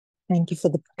Thank you for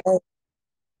the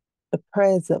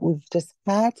prayers that we've just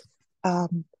had.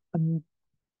 Um, um,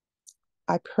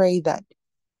 I pray that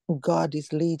God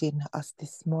is leading us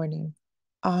this morning.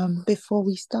 Before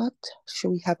we start,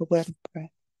 shall we have a word of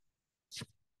prayer?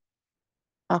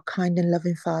 Our kind and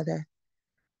loving Father,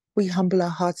 we humble our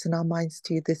hearts and our minds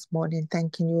to you this morning,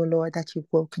 thanking you, O Lord, that you've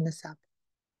woken us up.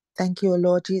 Thank you, O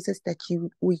Lord Jesus, that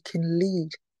we can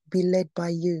be led by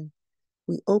you.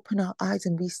 We open our eyes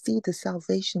and we see the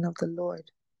salvation of the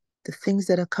Lord, the things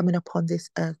that are coming upon this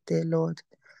earth, dear Lord.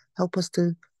 Help us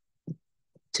to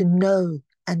know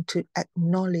and to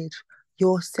acknowledge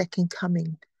your second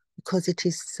coming, because it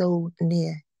is so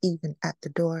near, even at the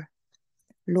door.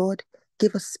 Lord,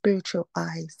 give us spiritual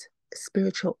eyes,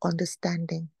 spiritual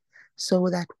understanding, so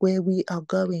that where we are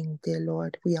going, dear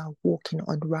Lord, we are walking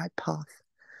on the right path.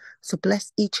 So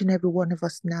bless each and every one of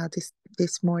us now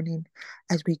this morning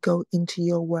as we go into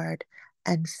your word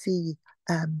and see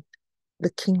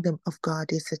the kingdom of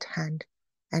God is at hand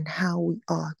and how we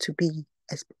are to be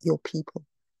as your people.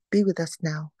 Be with us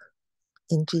now.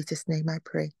 In Jesus' name I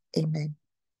pray. Amen.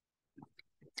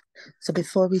 So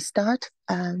before we start,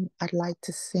 I'd like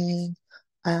to sing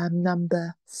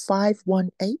number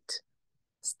 518,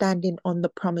 Standing on the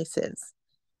Promises.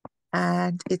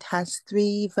 And it has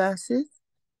 3 verses.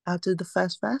 I'll do the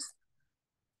first verse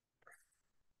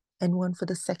and one for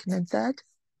the second and third.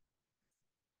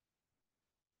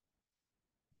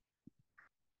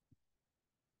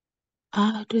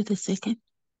 I'll do the second.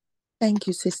 Thank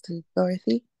you, Sister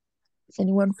Dorothy.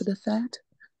 Anyone for the third?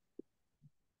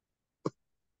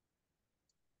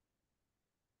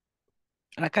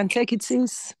 I can take it,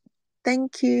 sis.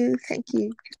 Thank you.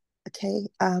 Okay.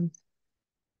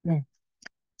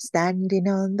 Standing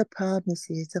on the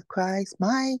promises of Christ,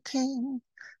 my King,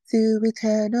 through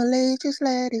eternal ages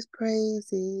let his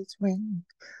praises ring.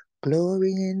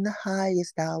 Glory in the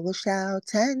highest I will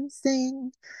shout and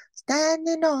sing,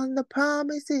 standing on the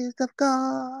promises of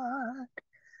God.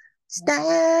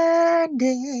 Standing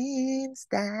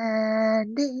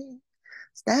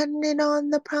on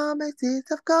the promises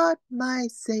of God, my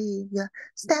Savior.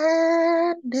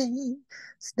 Standing.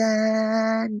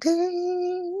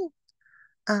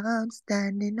 I'm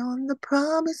standing on the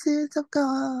promises of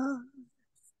God.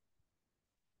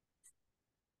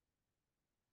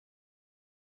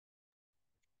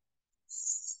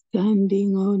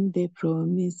 Standing on the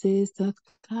promises that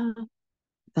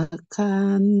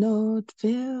cannot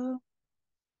fail.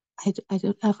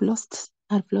 I've lost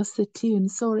the tune.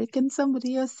 Sorry, can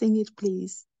somebody else sing it,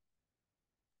 please?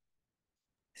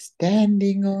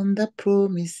 Standing on the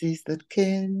promises that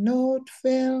cannot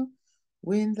fail,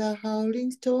 when the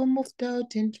howling storm of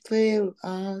doubt and fail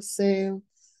our sail,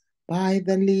 by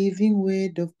the living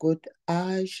word of God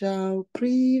I shall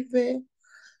prevail.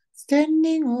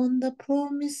 Standing on the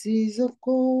promises of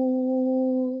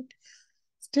God.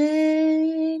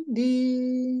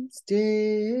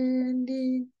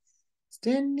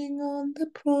 Standing on the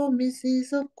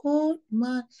promises of God,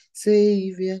 my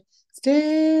Savior.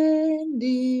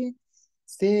 Standing.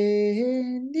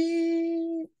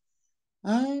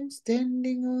 I'm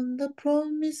standing on the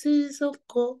promises of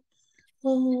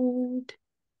God.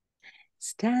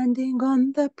 Standing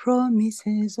on the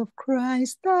promises of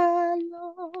Christ the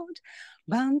Lord,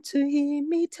 bound to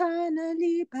him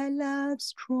eternally by love's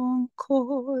strong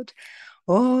cord,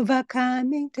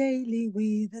 overcoming daily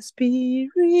with the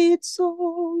Spirit's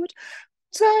sword,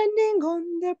 standing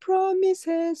on the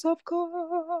promises of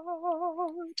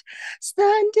God,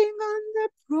 standing on the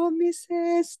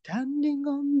promises, standing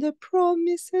on the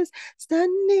promises,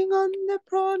 standing on the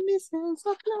promises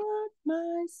of Lord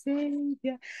my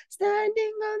Savior,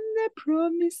 standing on the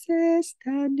promises,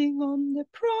 standing on the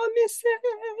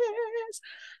promises.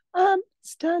 I'm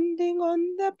standing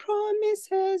on the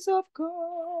promises of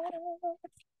God.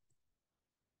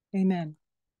 Amen.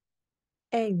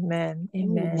 Amen.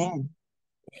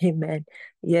 Amen.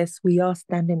 Yes, we are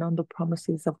standing on the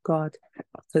promises of God,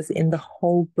 because in the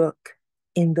whole book,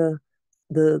 in the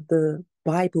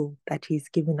Bible that he's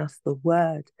given us, the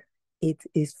word, it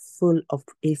is full of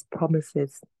his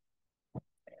promises.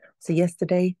 So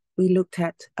yesterday we looked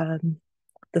at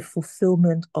the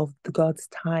fulfillment of God's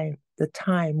time. The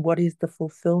time, what is the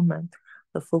fulfillment?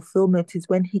 The fulfillment is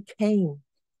when he came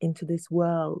into this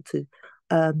world to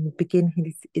begin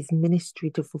his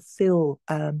ministry, to fulfill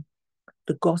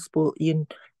the gospel. In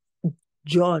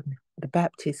John the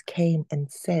Baptist came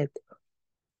and said,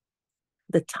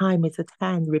 the time is at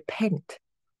hand, repent.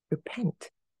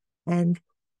 And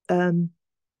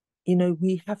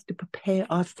we have to prepare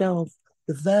ourselves.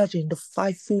 The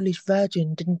 5 foolish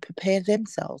virgins didn't prepare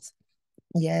themselves.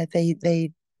 Yeah,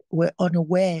 they were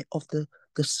unaware of the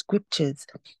the scriptures.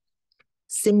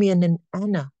 Simeon and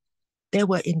Anna, they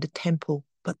were in the temple,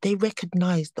 but they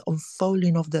recognized the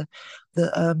unfolding of the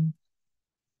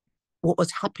what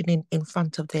was happening in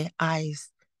front of their eyes.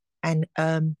 And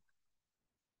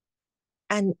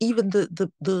even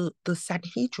the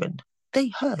Sanhedrin, they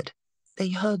heard. They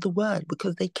heard the word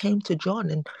because they came to John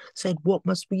and said, "What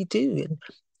must we do?"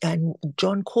 And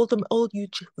John called them, "Oh, you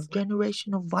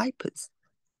generation of vipers."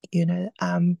 You know,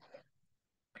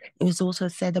 it was also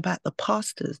said about the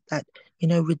pastors that,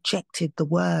 rejected the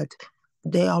word.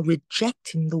 They are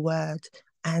rejecting the word,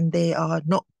 and they are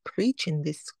not preaching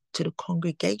this to the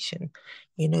congregation.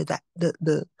 That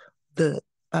the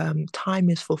time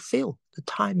is fulfilled. The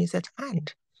time is at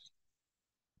hand.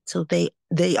 So they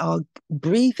are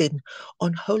breathing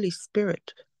on Holy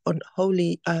Spirit, on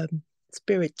Holy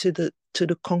Spirit to the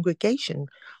congregation,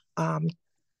 um,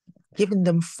 giving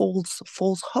them false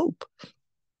hope.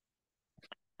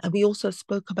 And we also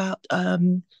spoke about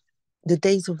the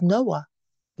days of Noah.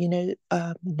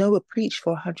 Noah preached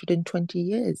for 120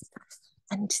 years,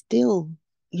 and still,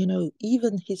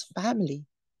 even his family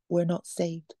were not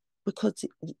saved because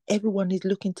everyone is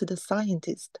looking to the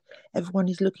scientist. Everyone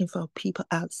is looking for people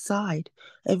outside.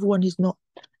 Everyone is not.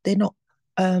 They're not.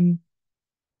 They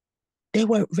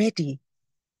weren't ready.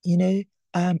 And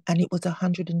it was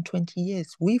 120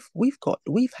 years. We've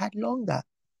had longer.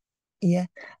 Yeah.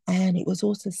 And it was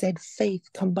also said, faith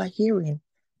come by hearing,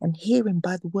 and hearing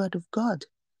by the word of God.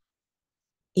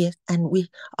 Yes. And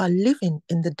we are living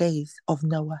in the days of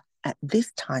Noah at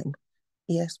this time.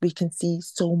 Yes. We can see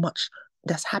so much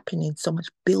that's happening, so much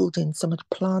building, so much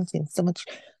planting, so much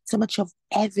of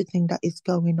everything that is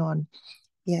going on.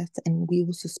 Yes. And we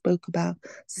also spoke about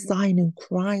sighing and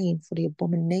crying for the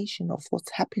abomination of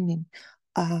what's happening,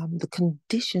 the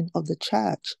condition of the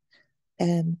church.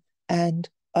 And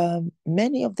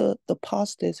many of the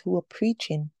pastors who are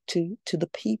preaching to the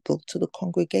people, to the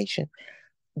congregation,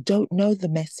 don't know the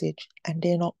message, and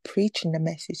they're not preaching the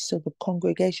message. So the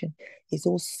congregation is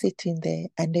all sitting there,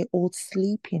 and they're all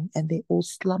sleeping, and they're all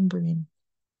slumbering.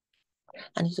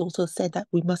 And he's also said that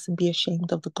we mustn't be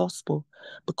ashamed of the gospel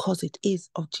because it is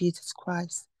of Jesus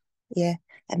Christ. Yeah.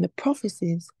 And the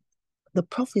prophecies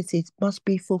must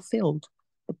be fulfilled.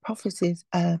 The prophecies,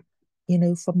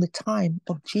 from the time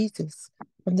of Jesus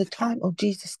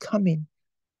coming.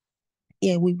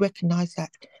 Yeah, we recognize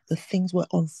that the things were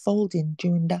unfolding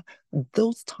during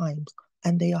those times,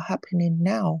 and they are happening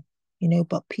now.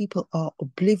 But people are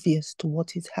oblivious to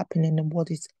what is happening and what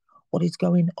is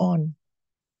going on.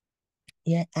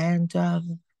 Yeah, and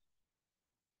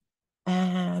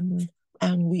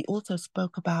we also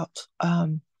spoke about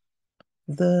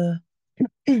the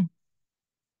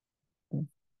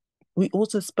we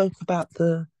also spoke about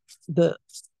the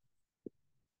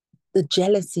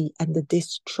jealousy and the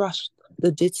distrust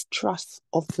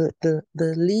of the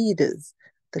leaders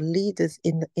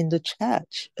in the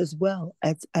church, as well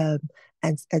as in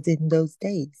those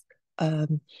days.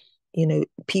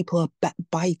 People are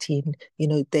backbiting.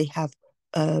 They have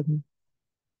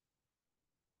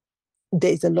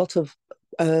there's a lot of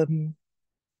what do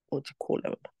you call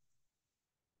them?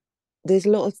 There's a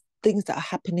lot of things that are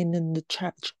happening in the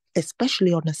church,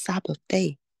 especially on a Sabbath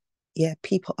day. Yeah,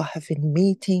 people are having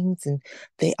meetings and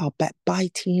they are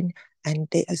backbiting, and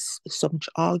there's so much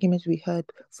arguments. We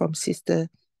heard from Sister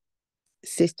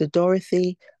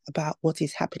Dorothy about what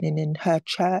is happening in her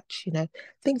church.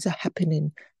 Things are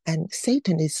happening, and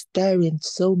Satan is stirring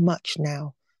so much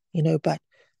now. But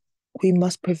we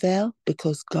must prevail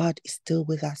because God is still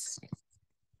with us.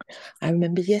 I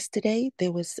remember yesterday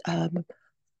there was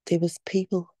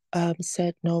people,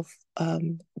 certain of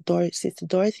Sister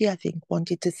Dorothy, I think,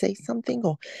 wanted to say something,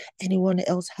 or anyone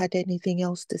else had anything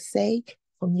else to say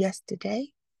from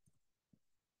yesterday.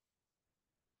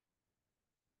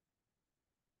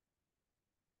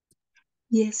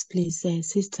 Yes, please,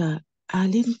 Sister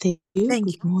Arlene. Thank you.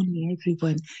 Good morning,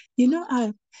 everyone.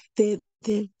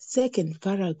 The second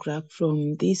paragraph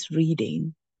from this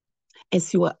reading,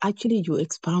 as you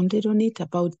expounded on it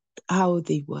about how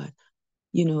they were,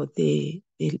 the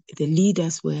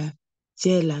leaders were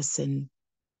jealous, and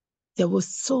there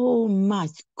was so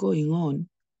much going on.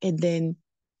 And then,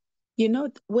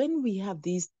 when we have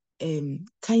these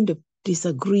kind of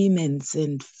disagreements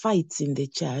and fights in the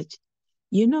church,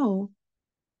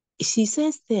 she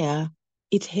says there,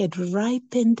 it had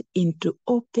ripened into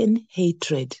open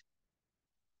hatred.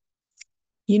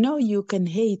 You can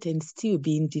hate and still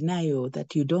be in denial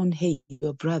that you don't hate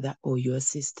your brother or your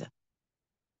sister.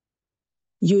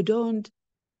 You don't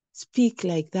speak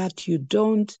like that. You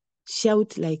don't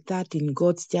shout like that in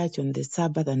God's church on the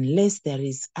Sabbath unless there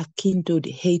is a kindled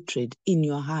hatred in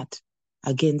your heart.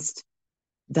 against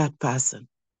that person.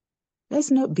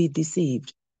 Let's not be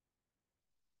deceived.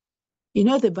 You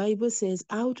know, the Bible says,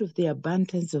 out of the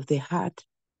abundance of the heart,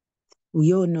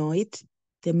 we all know it,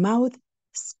 the mouth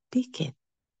speaketh.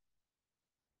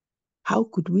 How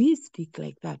could we speak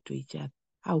like that to each other?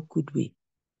 How could we?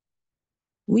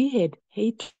 We had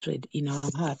hatred in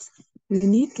our hearts. We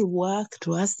need to work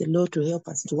to ask the Lord to help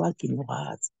us to work in our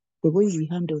hearts. The way we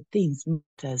handle things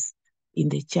matters in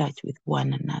the church with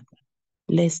one another,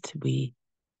 lest we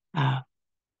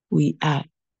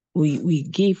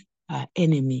give our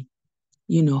enemy,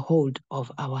 hold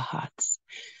of our hearts.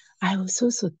 I was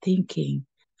also thinking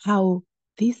how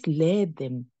this led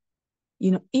them,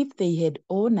 if they had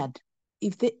honored,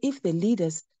 if the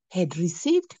leaders had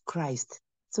received Christ,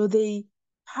 so they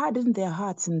hardened their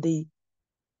hearts and they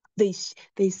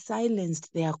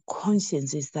silenced their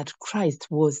consciences that Christ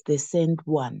was the sent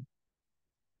one,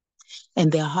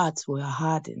 and their hearts were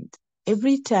hardened.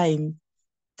 Every time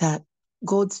that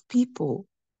God's people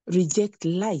reject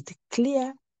light,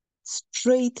 clear,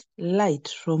 straight light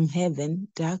from heaven,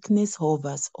 darkness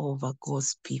hovers over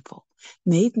God's people.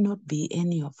 May it not be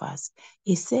any of us.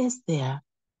 It says there,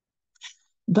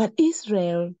 but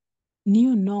Israel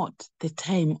knew not the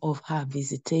time of her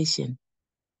visitation.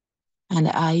 And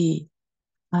I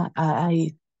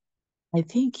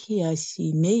think here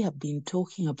she may have been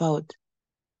talking about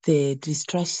the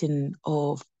destruction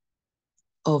of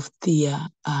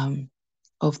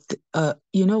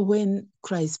when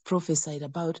Christ prophesied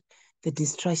about the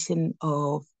destruction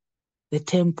of the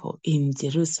temple in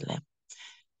Jerusalem,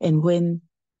 and when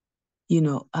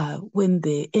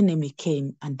the enemy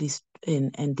came and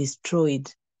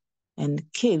destroyed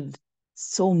and killed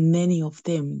so many of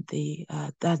them,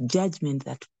 that judgment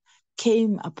that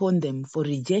came upon them for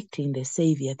rejecting the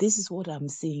Savior. This is what I'm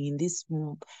seeing in this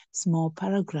small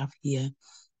paragraph here.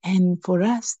 And for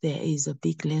us, there is a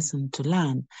big lesson to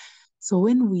learn. So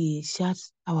when we shut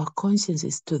our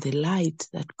consciences to the light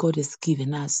that God has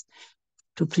given us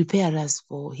to prepare us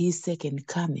for his second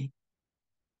coming,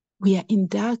 we are in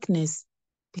darkness,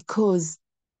 because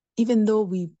even though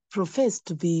we profess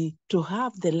to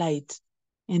have the light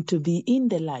and to be in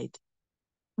the light,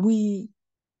 we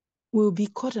will be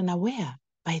caught unaware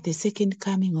by the second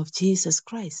coming of Jesus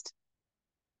Christ.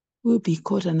 We'll be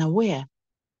caught unaware,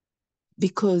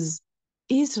 because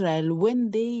Israel,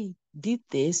 when they did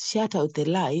this, shut out the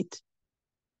light,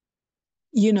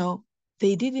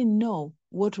 they didn't know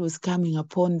what was coming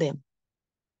upon them.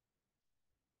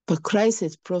 But Christ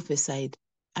has prophesied,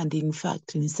 and in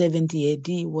fact, in 70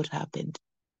 AD, what happened?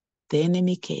 The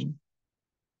enemy came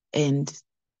and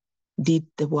did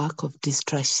the work of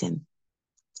destruction.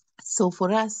 So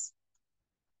for us,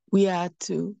 we are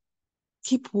to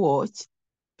keep watch,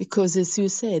 because as you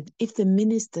said, if the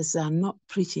ministers are not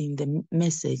preaching the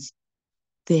message,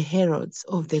 the heralds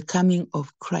of the coming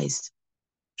of Christ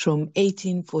from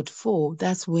 1844,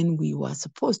 that's when we were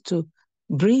supposed to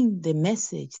bring the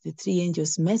message, the three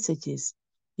angels' messages,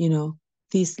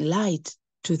 this light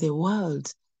to the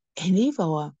world. And if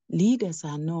our leaders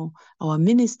our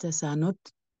ministers are not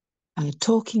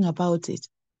talking about it,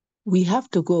 we have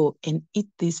to go and eat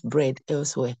this bread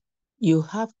elsewhere. You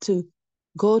have to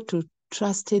go to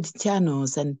trusted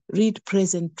channels and read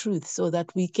present truth so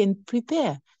that we can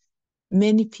prepare.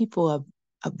 Many people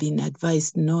have been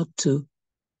advised not to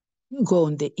go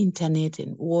on the internet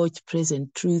and watch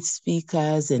present truth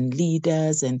speakers and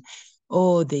leaders and,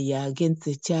 they are against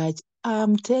the church.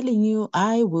 I'm telling you,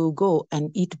 I will go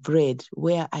and eat bread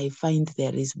where I find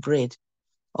there is bread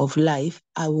of life.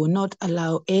 I will not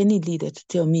allow any leader to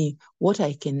tell me what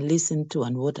I can listen to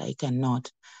and what I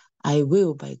cannot. I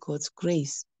will, by God's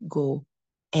grace, go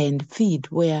and feed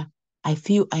where I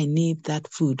feel I need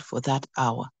that food for that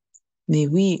hour. May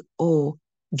we all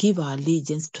give our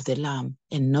allegiance to the Lamb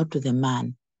and not to the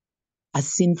man, a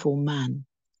sinful man.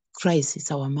 Christ is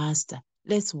our master.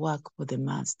 Let's work for the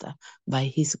master by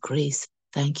his grace.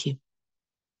 Thank you.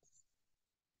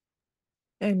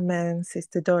 Amen,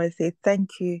 Sister Dorothy.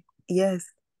 Thank you. Yes,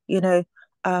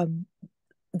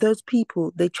 those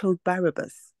people, they chose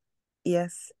Barabbas,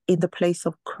 yes, in the place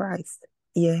of Christ.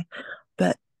 Yeah.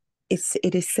 But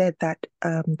it is said that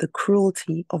the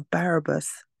cruelty of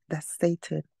Barabbas, that's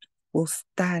Satan, will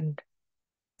stand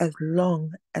as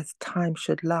long as time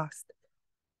should last.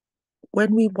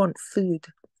 When we want food,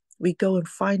 we go and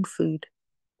find food.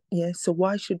 Yeah. So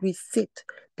why should we sit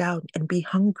down and be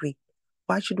hungry?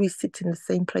 Why should we sit in the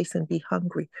same place and be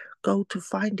hungry? Go to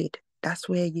find it. That's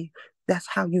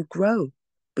how you grow.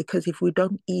 Because if we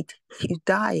don't eat, you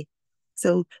die.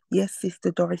 So yes,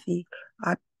 Sister Dorothy,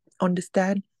 I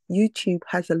understand YouTube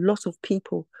has a lot of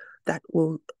people that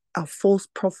will are false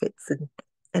prophets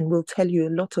and will tell you a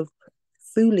lot of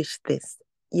foolishness.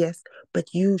 Yes,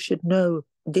 but you should know,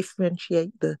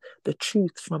 differentiate the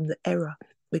truth from the error,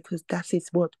 because that is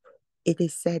what it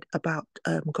is said about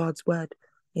God's word.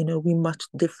 We must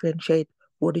differentiate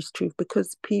what is truth,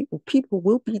 because people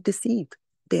will be deceived.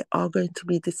 There are going to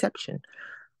be deception.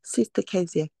 Sister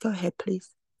Kezia, go ahead, please.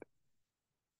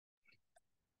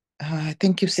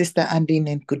 Thank you, Sister Arlene,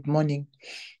 and good morning.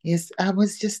 Yes, I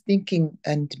was just thinking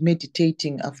and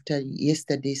meditating after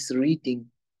yesterday's reading.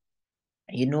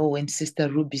 When Sister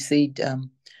Ruby said,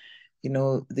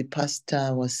 the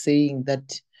pastor was saying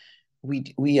that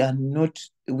we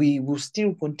will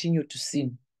still continue to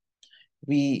sin.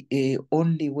 We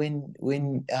only when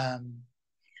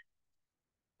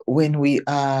we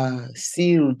are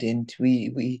sealed, and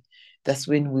we that's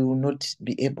when we will not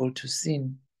be able to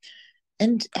sin.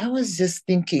 And I was just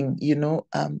thinking,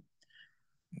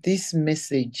 this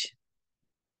message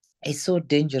is so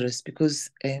dangerous, because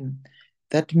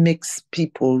that makes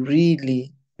people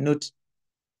really not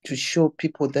to show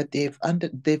people that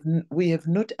we have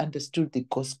not understood the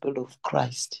gospel of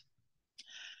Christ.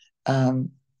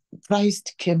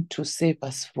 Christ came to save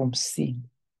us from sin.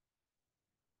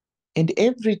 And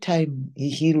every time he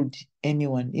healed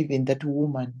anyone, even that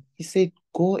woman, he said,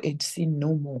 "Go and sin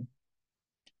no more."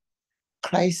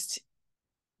 Christ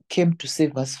came to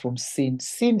save us from sin.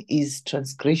 Sin is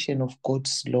transgression of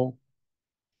God's law.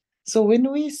 So when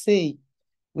we say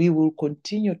we will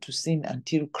continue to sin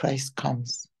until Christ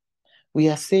comes, we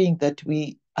are saying that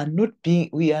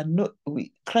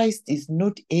Christ is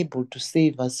not able to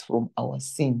save us from our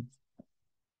sins.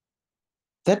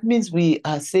 That means we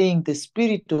are saying the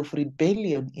spirit of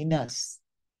rebellion in us,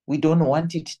 we don't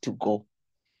want it to go.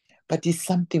 But it's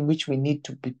something which we need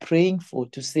to be praying for,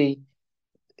 to say,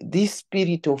 this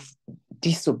spirit of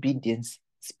disobedience,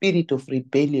 spirit of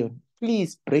rebellion,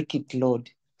 please break it, Lord,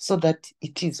 so that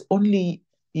it is only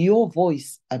your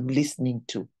voice I'm listening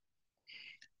to,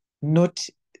 not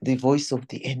the voice of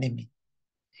the enemy.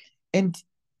 And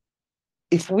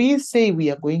if we say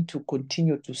we are going to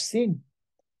continue to sin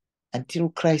until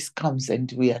Christ comes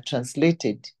and we are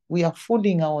translated, we are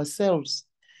fooling ourselves,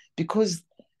 because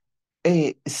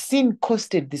sin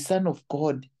costed the Son of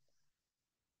God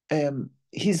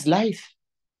his life.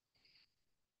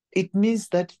 It means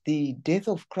that the death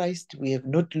of Christ, we have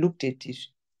not looked at it.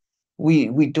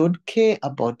 We don't care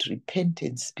about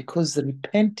repentance, because the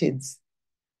repentance,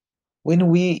 when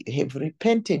we have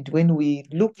repented, when we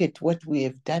look at what we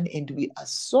have done and we are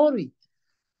sorry,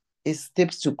 as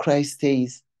Steps to Christ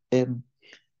says,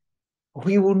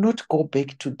 we will not go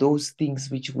back to those things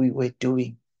which we were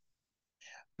doing.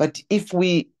 But if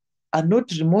we are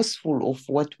not remorseful of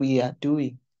what we are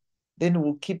doing, then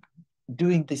we'll keep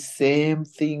doing the same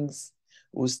things.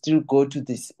 We'll still go to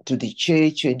the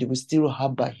church, and we still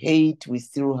harbor hate. We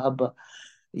still harbor,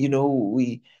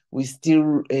 we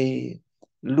still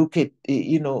look at,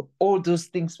 all those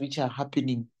things which are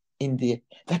happening in there.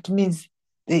 That means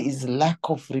there is lack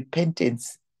of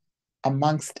repentance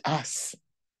amongst us.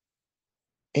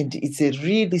 And it's a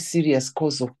really serious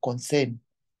cause of concern,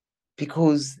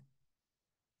 because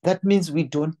that means we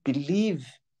don't believe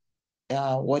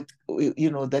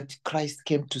that Christ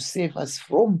came to save us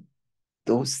from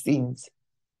those things.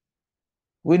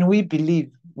 When we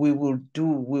believe, we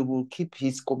will keep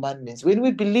his commandments. When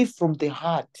we believe from the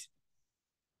heart,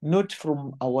 not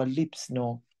from our lips,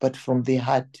 no, but from the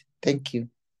heart. Thank you.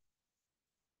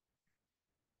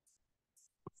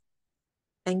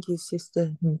 Thank you,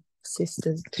 Sister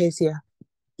Kezia.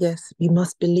 Yes, we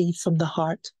must believe from the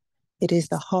heart. It is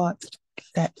the heart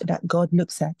that God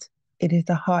looks at. It is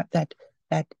the heart that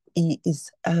he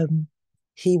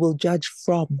will judge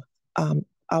from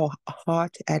our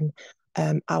heart and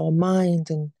our mind,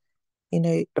 and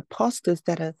the pastors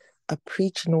that are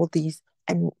preaching all these,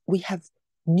 and we have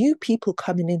new people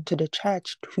coming into the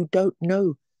church who don't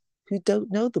know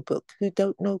the book, who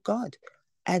don't know God,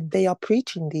 and they are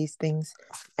preaching these things,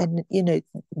 and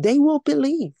they will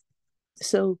believe.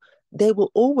 So they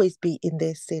will always be in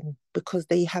their sin, because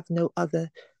they have no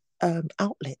other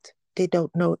outlet. They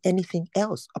don't know anything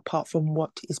else apart from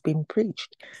what is being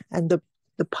preached. And the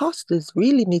pastors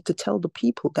really need to tell the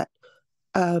people that,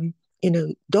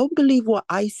 don't believe what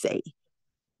I say.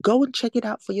 Go and check it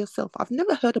out for yourself. I've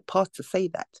never heard a pastor say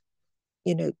that.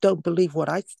 Don't believe what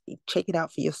I say. Check it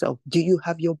out for yourself. Do you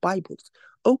have your Bibles?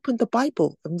 Open the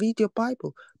Bible and read your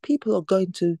Bible. People are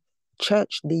going to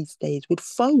church these days with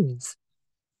phones.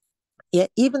 Yeah,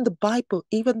 even the Bible,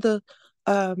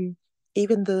 um,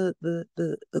 even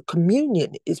the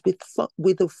communion is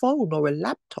with a phone or a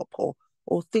laptop or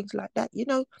things like that.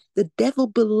 The devil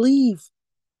believes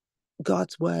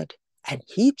God's word and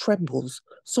he trembles.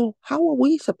 So how are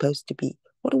we supposed to be?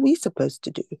 What are we supposed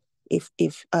to do if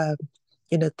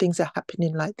things are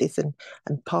happening like this, and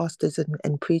pastors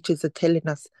and preachers are telling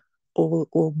us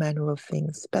all manner of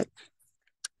things? But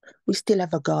we still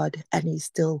have a God and he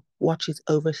still watches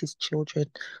over his children.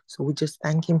 So we just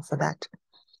thank him for that.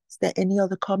 Is there any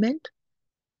other comment?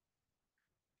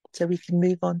 So we can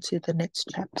move on to the next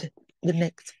chapter, the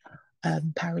next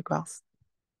paragraph.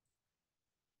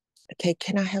 Okay,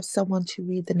 can I have someone to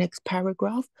read the next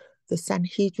paragraph? The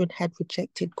Sanhedrin had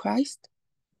rejected Christ.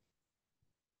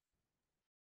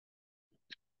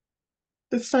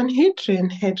 The Sanhedrin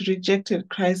had rejected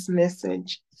Christ's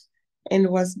message and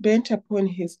was bent upon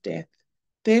his death.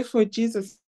 Therefore,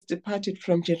 Jesus departed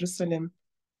from Jerusalem,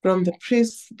 from the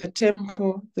priests, the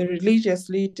temple, the religious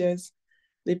leaders,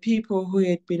 the people who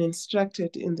had been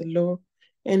instructed in the law,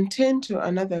 and turned to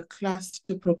another class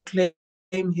to proclaim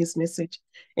his message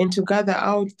and to gather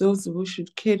out those who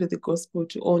should carry the gospel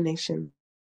to all nations.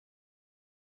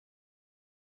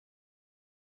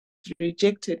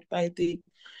 Rejected by the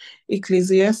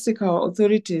ecclesiastical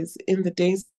authorities in the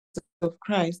days of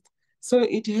Christ, so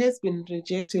it has been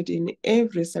rejected in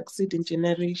every succeeding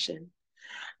generation.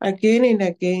 Again and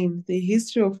again, the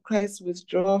history of Christ's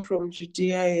withdrawal from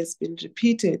Judea has been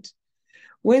repeated.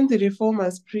 When the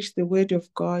reformers preached the word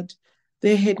of God,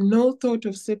 they had no thought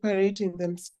of separating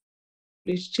themselves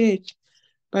from the church,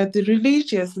 but the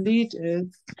religious leaders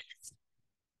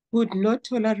would not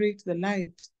tolerate the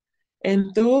light,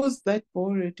 and those that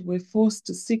bore it were forced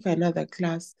to seek another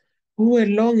class who were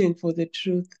longing for the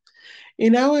truth.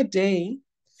 In our day,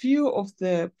 few of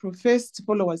the professed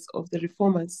followers of the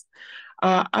reformers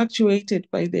are actuated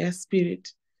by their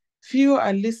spirit. Few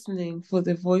are listening for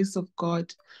the voice of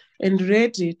God and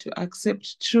ready to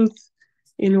accept truth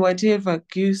in whatever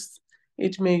guise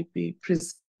it may be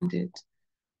presented.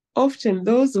 Often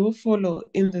those who follow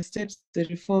in the steps of the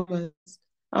reformers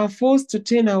are forced to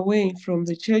turn away from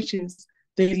the churches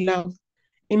they love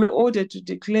in order to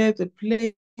declare the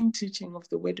plain teaching of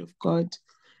the word of God.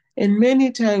 And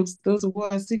many times those who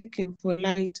are seeking for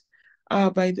light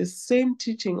are by the same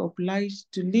teaching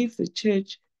obliged to leave the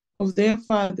church of their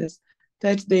fathers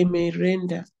that they may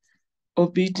render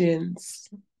obedience.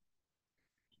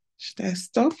 Should I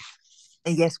stop?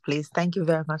 Yes, please. Thank you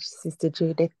very much, Sister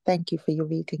Judith. Thank you for your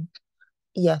reading.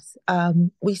 Yes,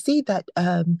 we see that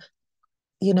the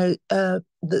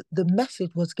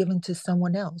message was given to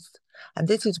someone else, and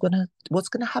this is what's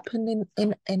gonna happen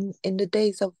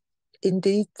in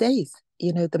these days.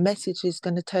 The message is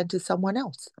going to turn to someone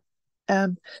else.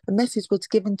 The message was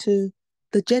given to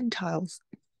the Gentiles.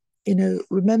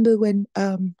 Remember when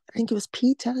I think it was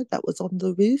Peter that was on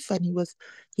the roof, and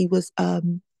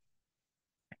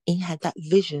he had that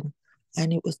vision,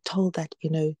 and it was told that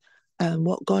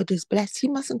what God has blessed, he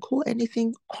mustn't call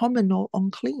anything common or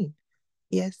unclean.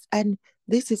 Yes, and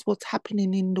this is what's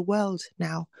happening in the world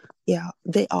now. Yeah,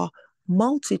 there are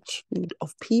multitude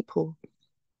of people,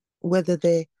 whether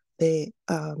they're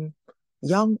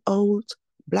young, old,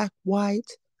 black,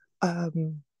 white,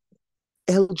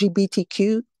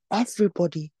 LGBTQ.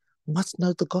 Everybody must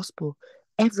know the gospel.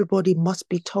 Everybody must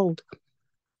be told.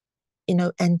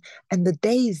 And the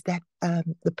days that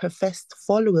the professed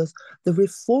followers, the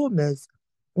reformers,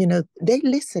 they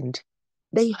listened,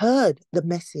 they heard the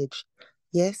message.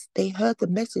 Yes, they heard the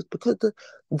message because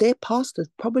their pastors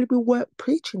probably weren't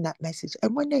preaching that message.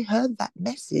 And when they heard that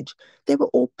message, they were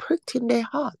all pricked in their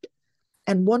heart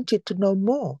and wanted to know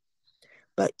more.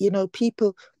 But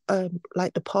people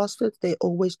like the pastors, they're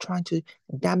always trying to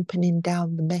dampening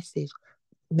down the message,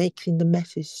 making the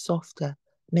message softer,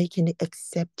 making it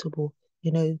acceptable.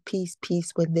 Peace,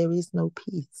 peace when there is no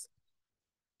peace.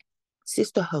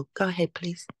 Sister Hope, go ahead,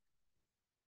 please.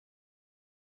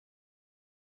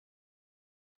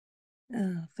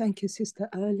 Thank you, Sister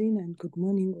Arlene, and good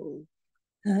morning all.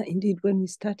 Indeed, when we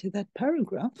started that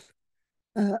paragraph,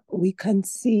 we can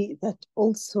see that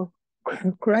also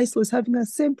Christ was having the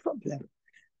same problem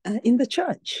in the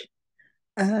church.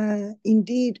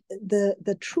 Indeed,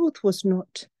 the truth was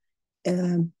not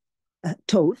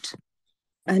taught.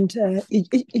 And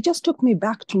it just took me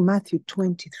back to Matthew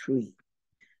 23,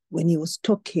 when he was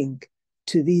talking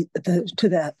to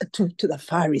the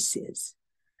Pharisees.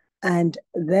 And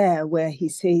there where he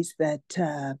says that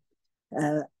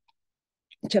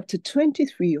chapter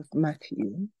 23 of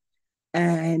Matthew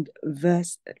and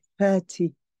verse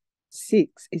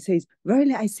 36, it says,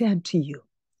 "Verily I say unto you,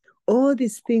 all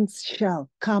these things shall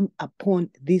come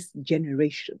upon this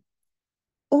generation.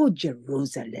 O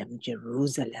Jerusalem,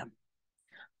 Jerusalem,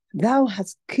 thou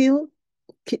hast killed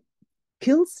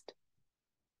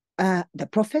the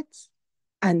prophets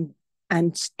and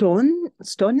and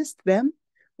stonest them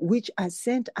which are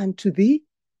sent unto thee?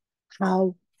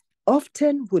 How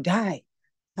often would I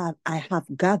have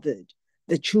gathered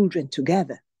the children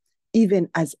together, even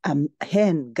as a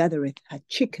hen gathereth her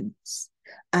chickens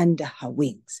under her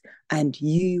wings, and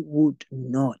ye would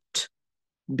not.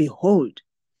 Behold,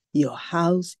 your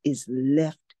house is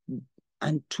left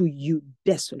unto you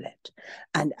desolate.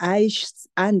 And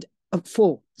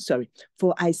for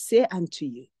I say unto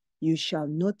you, you shall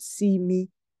not see me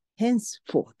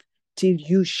henceforth till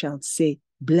you shall say,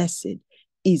 blessed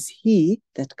is he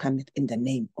that cometh in the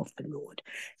name of the Lord.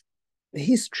 The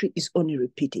history is only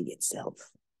repeating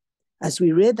itself. As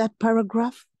we read that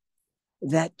paragraph,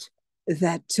 that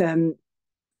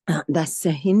the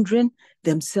Sanhedrin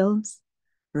themselves,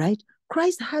 right?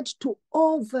 Christ had to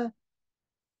overlook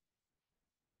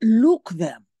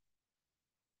them,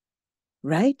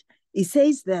 right? He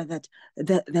says there that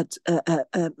the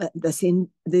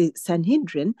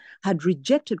Sanhedrin had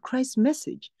rejected Christ's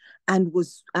message and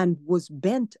was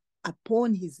bent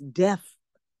upon his death.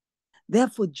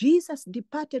 Therefore, Jesus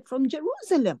departed from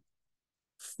Jerusalem,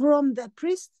 from the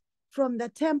priests, from the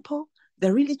temple,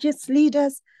 the religious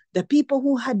leaders, the people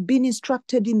who had been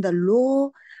instructed in the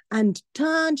law, and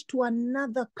turned to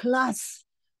another class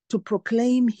to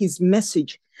proclaim his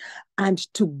message and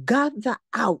to gather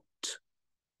out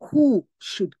who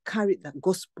should carry the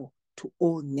gospel to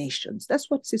all nations. That's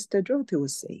what Sister Dorothy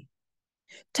was saying.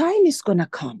 Time is going to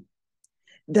come.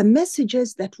 The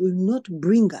messages that will not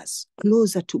bring us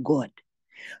closer to God,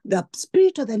 the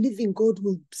Spirit of the living God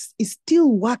is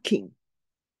still working,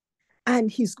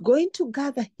 and he's going to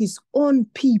gather his own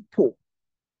people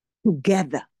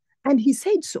together. And he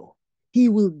said so. He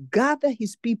will gather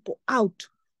his people out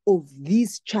of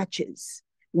these churches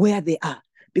where they are,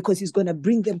 because he's going to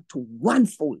bring them to one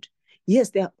fold. Yes,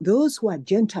 there are those who are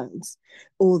Gentiles,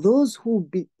 or those who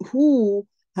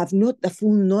have not the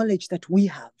full knowledge that we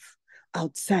have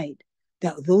outside.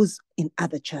 There are those in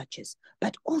other churches,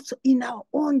 but also in our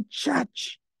own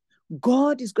church.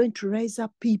 God is going to raise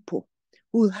up people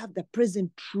who will have the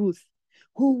present truth,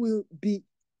 who will be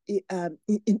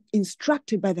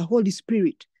instructed by the Holy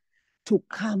Spirit to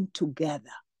come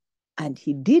together. And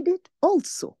he did it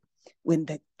also when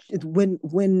in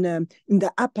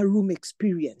the upper room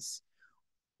experience.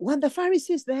 When the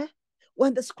Pharisees there,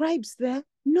 when the scribes there,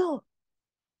 no.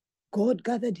 God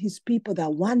gathered his people, the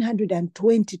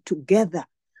 120 together,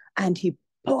 and he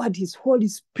poured his Holy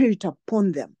Spirit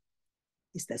upon them.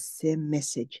 It's the same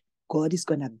message. God is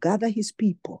going to gather his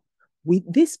people with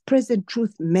this present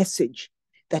truth message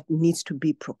that needs to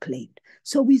be proclaimed.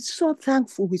 So we're so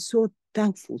thankful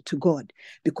to God,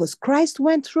 because Christ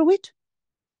went through it,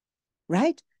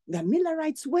 right? The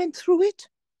Millerites went through it,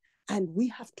 and we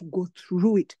have to go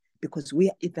through it because we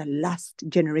are in the last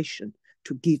generation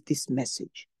to give this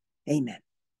message. Amen.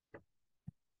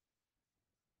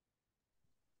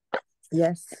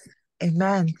 Yes.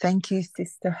 Amen. Thank you,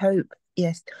 Sister Hope.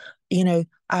 Yes.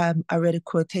 I read a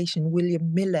quotation,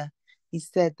 William Miller. He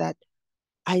said that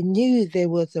I knew there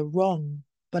was a wrong,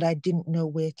 but I didn't know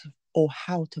where to or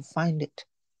how to find it.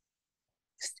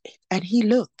 And he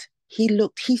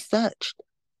searched,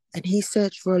 and he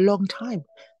searched for a long time,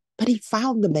 but he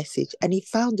found the message and he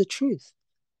found the truth.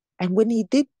 And when he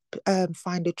did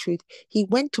find the truth, he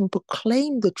went and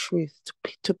proclaimed the truth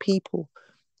to people.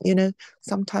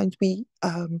 Sometimes we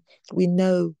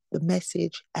know the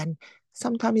message, and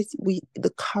sometimes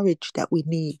the courage that we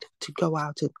need to go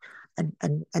out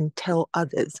and tell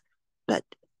others. But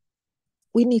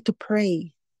we need to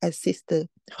pray, as Sister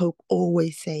Hope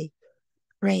always say,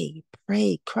 pray.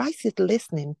 Christ is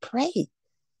listening. Pray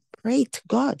to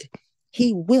God.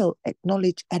 He will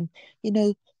acknowledge, and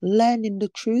learning the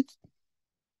truth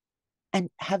and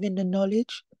having the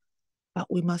knowledge, but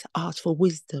we must ask for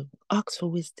wisdom,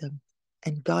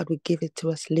 and God will give it to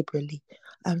us liberally.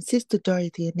 Sister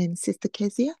Dorothy, and then Sister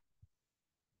Kezia.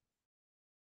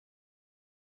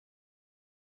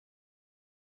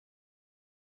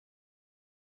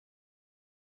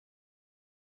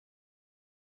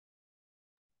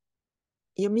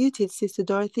 You're muted, Sister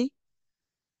Dorothy.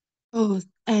 Oh,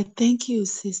 thank you,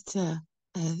 Sister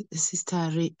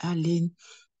Arlene.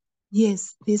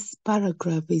 Yes, this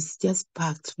paragraph is just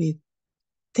packed with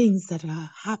things that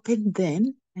happened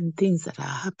then and things that are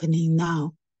happening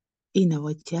now in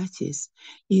our churches.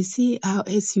 You see,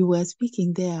 as you were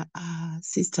speaking there,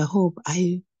 Sister Hope,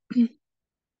 I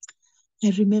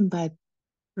remembered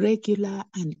regular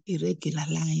and irregular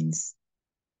lines.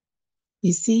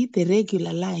 You see, the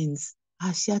regular lines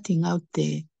are shutting out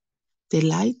the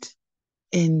light,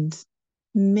 and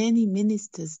Many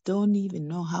ministers don't even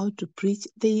know how to preach.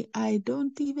 I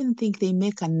don't even think they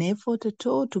make an effort at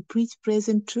all to preach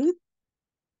present truth.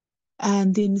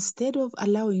 And instead of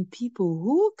allowing people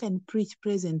who can preach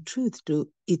present truth to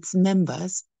its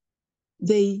members,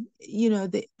 they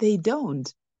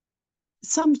don't.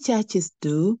 Some churches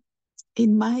do.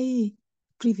 In my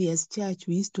previous church,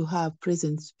 we used to have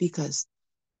present speakers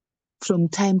from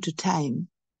time to time.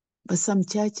 But some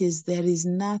churches, there is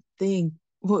nothing.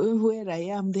 Where I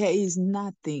am, there is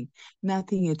nothing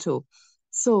at all.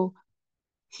 So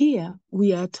here,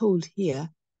 we are told here,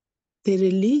 the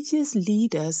religious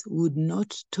leaders would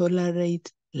not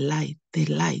tolerate the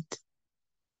light.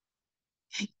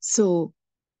 So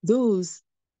those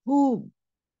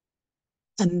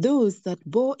that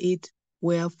bore it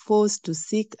were forced to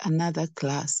seek another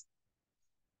class.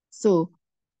 So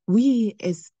we,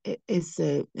 as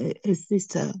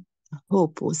Sister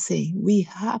Hope was saying, we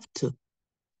have to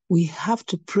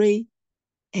pray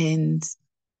and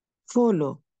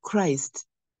follow Christ.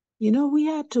 We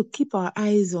have to keep our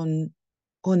eyes on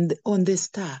the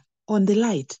star, on the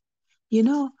light.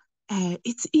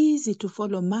 It's easy to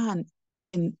follow man,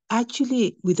 and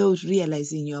actually, without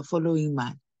realizing you are following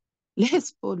man.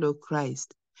 Let's follow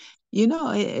Christ.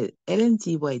 Ellen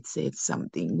G. White said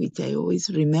something which I always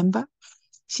remember.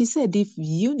 She said, if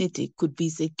unity could be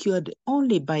secured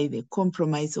only by the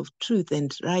compromise of truth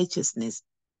and righteousness,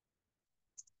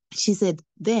 she said,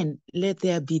 then let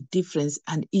there be difference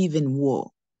and even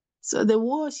war. So the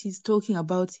war she's talking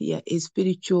about here is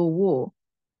spiritual war.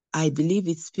 I believe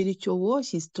it's spiritual war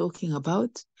she's talking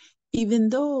about. Even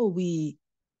though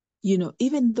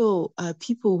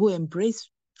people who embrace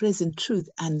present truth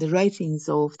and the writings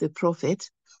of the prophet,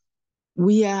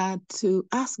 we are to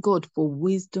ask God for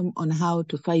wisdom on how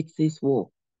to fight this war.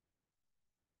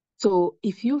 So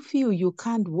if you feel you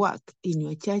can't work in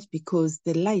your church because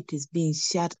the light is being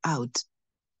shut out,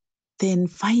 then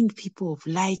find people of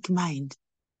like mind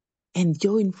and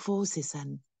join forces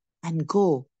and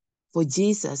go for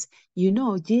Jesus.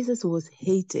 Jesus was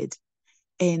hated,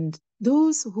 and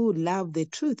those who love the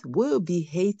truth will be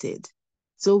hated.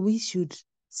 So we should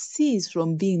cease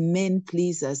from being men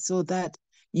pleasers so that,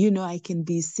 I can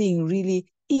be seen really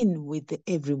in with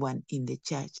everyone in the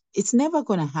church. It's never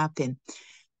going to happen.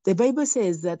 The Bible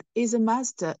says that is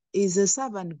a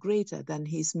servant greater than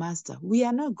his master. We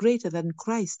are not greater than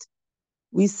Christ.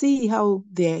 We see how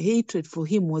their hatred for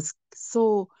him was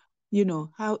so,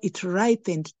 how it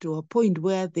ripened to a point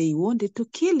where they wanted to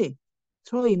kill him,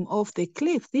 throw him off the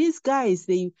cliff. These guys,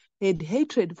 they had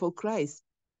hatred for Christ.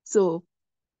 So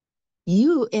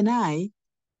you and I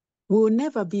will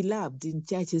never be loved in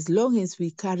church as long as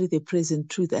we carry the present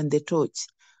truth and the torch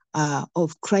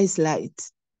of Christ's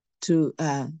light to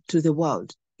the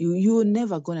world. You're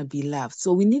never going to be loved.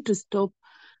 So we need to stop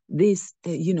this,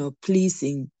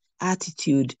 pleasing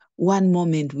attitude. One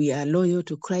moment we are loyal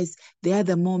to Christ, the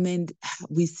other moment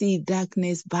we see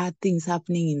darkness, bad things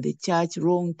happening in the church,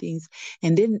 wrong things,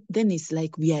 and then it's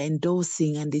like we are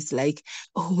endorsing, and it's like,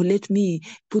 oh, let me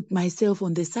put myself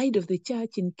on the side of the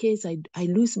church in case I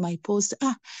lose my post.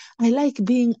 I like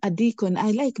being a deacon,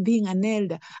 I like being an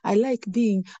elder, I like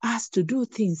being asked to do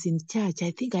things in church.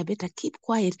 I think I better keep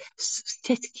quiet.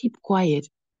 Just keep quiet.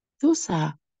 Those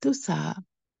are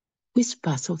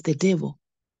whispers of the devil.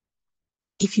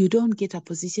 If you don't get a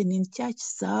position in church,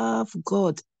 serve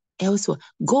God elsewhere.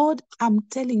 God, I'm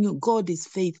telling you, God is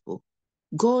faithful.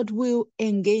 God will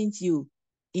engage you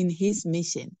in his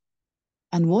mission.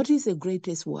 And what is the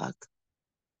greatest work?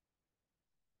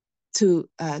 To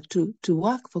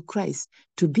work for Christ,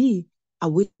 to be a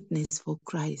witness for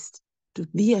Christ, to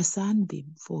be a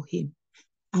sunbeam for him.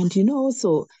 And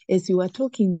also, as you were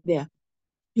talking there,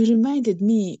 you reminded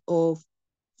me of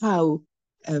how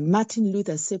Martin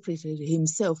Luther separated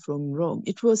himself from Rome.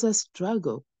 It was a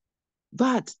struggle.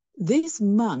 But this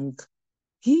monk,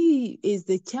 he is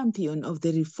the champion of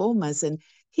the reformers, and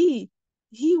he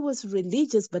was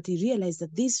religious, but he realized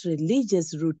that these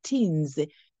religious routines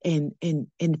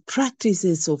and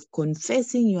practices of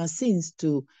confessing your sins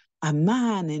to a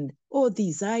man and all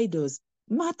these idols,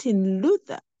 Martin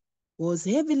Luther was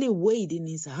heavily weighed in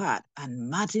his heart, and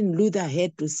Martin Luther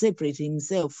had to separate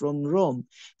himself from Rome.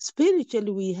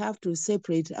 Spiritually, we have to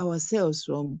separate ourselves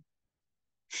from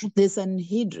the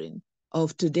Sanhedrin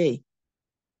of today.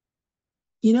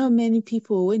 Many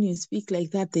people, when you speak like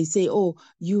that, they say, oh,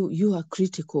 you are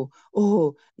critical.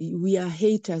 Oh, we are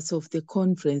haters of the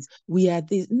conference. We are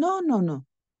this. No.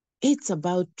 It's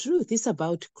about truth. It's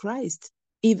about Christ.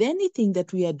 If anything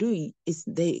that we are doing is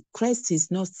Christ is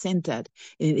not centered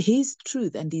in his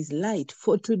truth and his light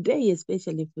for today,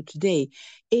 especially for today,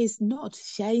 is not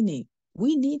shining.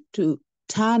 We need to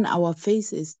turn our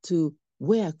faces to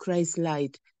where Christ's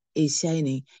light is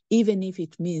shining, even if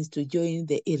it means to join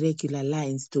the irregular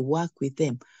lines, to work with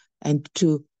them, and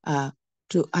to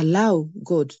allow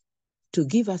God to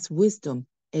give us wisdom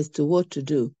as to what to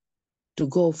do, to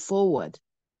go forward.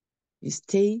 You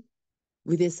stay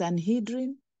with the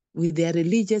Sanhedrin, with their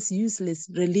useless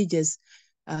religious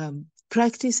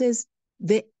practices.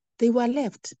 They were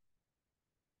left.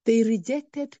 They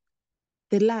rejected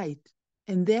the light,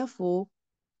 and therefore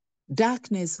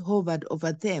darkness hovered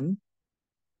over them.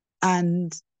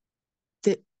 And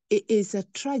it is a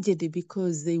tragedy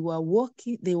because they were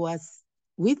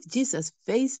with Jesus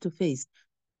face to face,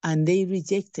 and they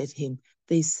rejected him.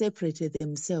 They separated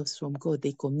themselves from God.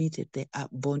 They committed the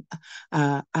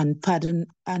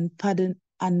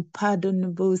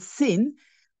unpardonable sin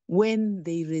when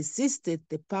they resisted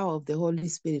the power of the Holy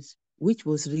Spirit, which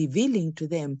was revealing to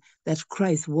them that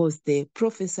Christ was the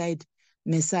prophesied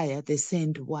Messiah, the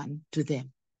sent one to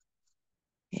them.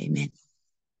 Amen.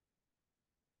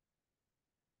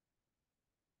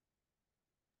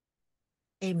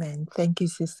 Amen. Thank you,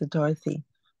 Sister Dorothy.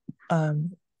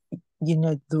 You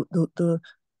know,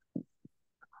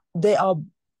 there are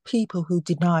people who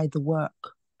deny the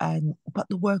work, but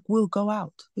the work will go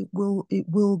out. It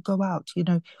will go out. You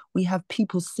know, we have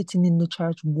people sitting in the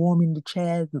church, warming the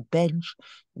chair, the bench,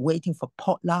 waiting for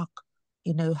potluck.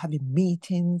 You know, having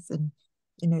meetings, and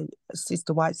you know,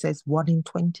 Sister White says 1 in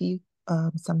 20,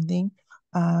 something.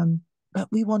 But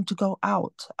we want to go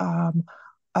out.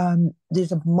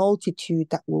 There's a multitude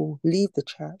that will leave the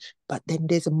church, but then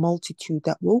there's a multitude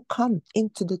that will come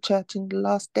into the church in the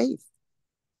last days.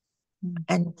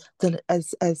 And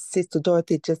as Sister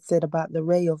Dorothy just said about the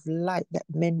ray of light that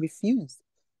men refuse,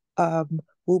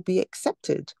 will be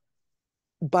accepted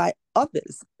by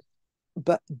others,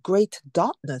 but great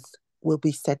darkness will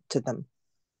be sent to them.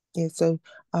 Yeah, so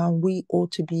we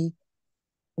ought to be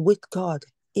with God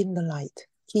in the light,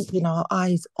 keeping our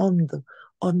eyes on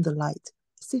the light.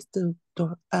 Sister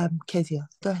Kezia,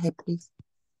 go ahead, please.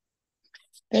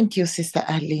 Thank you, Sister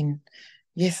Arlene.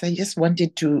 Yes, I just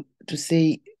wanted to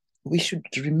say we should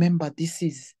remember this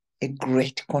is a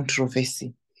great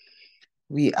controversy.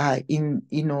 We are we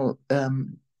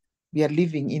are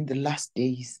living in the last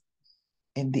days,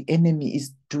 and the enemy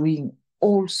is doing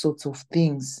all sorts of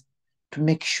things to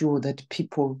make sure that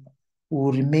people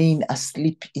will remain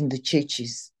asleep in the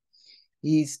churches.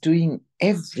 He is doing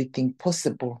everything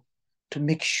possible to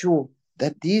make sure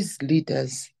that these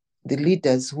leaders, the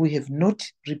leaders who have not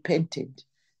repented,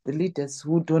 the leaders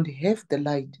who don't have the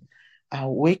light, are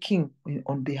working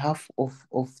on behalf of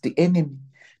the enemy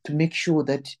to make sure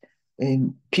that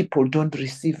people don't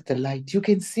receive the light. You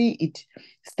can see it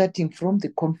starting from the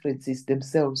conferences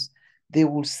themselves. They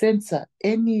will censor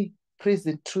any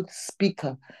present truth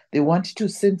speaker. They want to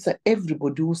censor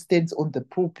everybody who stands on the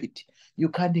pulpit. You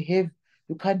can't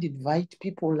invite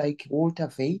people like Walter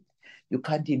Faith. You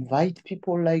can't invite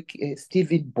people like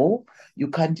Stephen Bow. You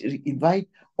can't invite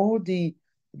all the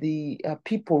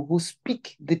people who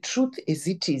speak the truth as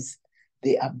it is.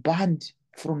 They are banned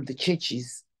from the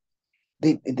churches.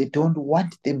 They don't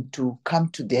want them to come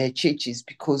to their churches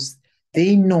because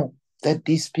they know that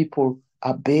these people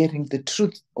are bearing the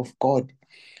truth of God.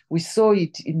 We saw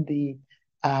it in the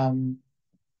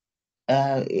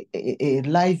a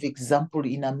live example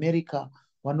in America.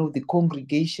 One of the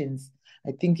congregations,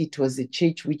 I think it was a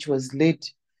church which was led,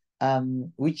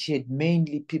 which had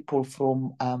mainly people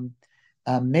from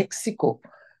Mexico,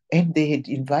 and they had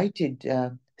invited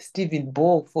Stephen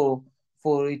Bow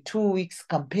for a 2 weeks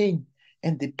campaign,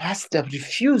 and the pastor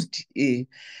refused,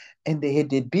 and they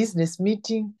had a business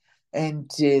meeting, and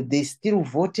they still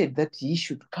voted that he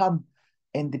should come.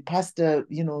 And the pastor,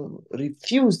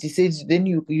 refused. He says, then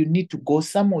you need to go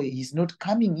somewhere. He's not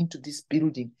coming into this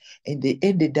building. And they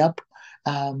ended up,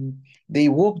 they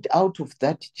walked out of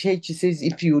that church. He says,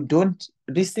 if you don't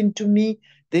listen to me,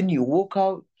 then you walk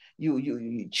out.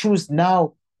 You choose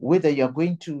now whether you're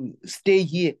going to stay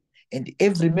here. And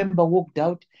every member walked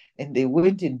out, and they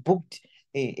went and booked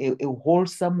a hall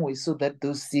somewhere so that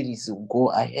those series will go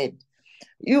ahead.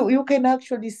 You can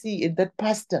actually see that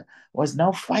pastor was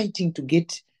now fighting to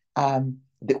get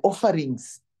the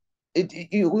offerings.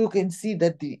 You can see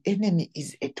that the enemy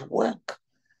is at work.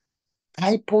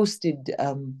 I posted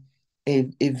a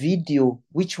video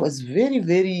which was very,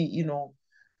 very,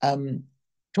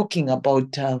 talking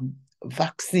about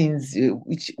vaccines,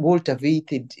 which Walter Veith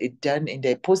had done, and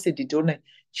I posted it on a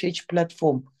church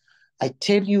platform. I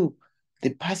tell you,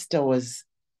 the pastor was,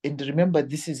 and remember,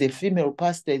 this is a female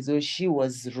pastor, so she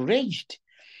was raged.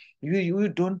 You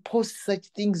don't post such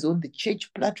things on the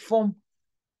church platform.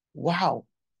 Wow.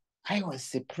 I was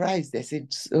surprised. I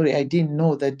said, sorry, I didn't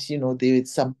know that, there are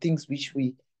some things which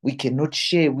we cannot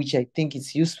share, which I think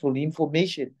is useful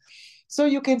information. So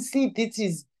you can see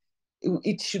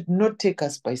it should not take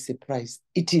us by surprise.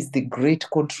 It is the great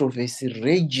controversy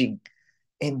raging,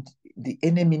 and the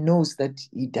enemy knows that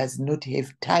he does not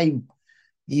have time.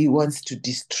 He wants to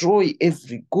destroy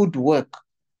every good work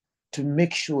to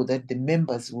make sure that the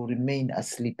members will remain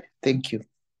asleep. Thank you.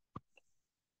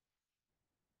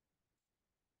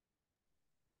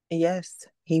 Yes,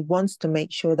 he wants to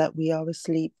make sure that we are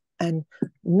asleep and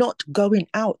not going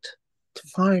out to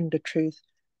find the truth.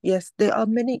 Yes, there are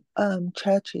many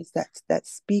churches that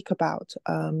speak about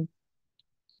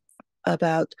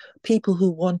people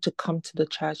who want to come to the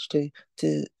church to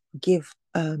give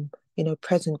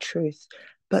present truth,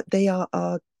 but they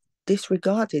are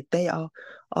disregarded. They are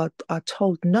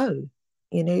told no.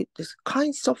 This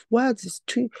kind soft words is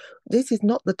too. This is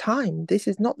not the time. This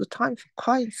is not the time for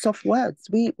kind soft words.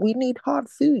 We need hard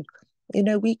food.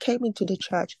 We came into the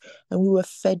church and we were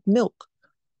fed milk,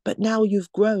 but now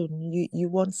you've grown. You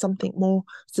want something more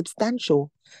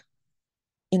substantial.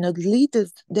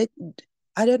 Leaders,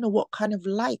 I don't know what kind of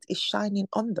light is shining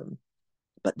on them,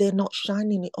 but they're not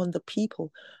shining it on the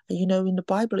people. And in the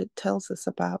Bible, it tells us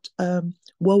about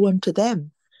woe unto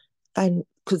them. And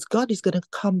because God is going to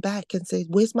come back and say,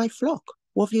 where's my flock?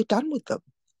 What have you done with them?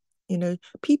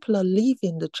 People are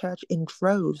leaving the church in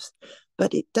droves,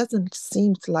 but it doesn't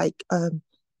seem like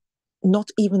not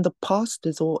even the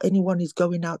pastors or anyone is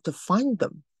going out to find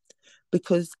them.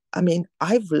 Because,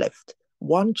 I've left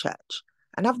one church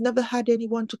and I've never had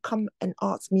anyone to come and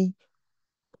ask me,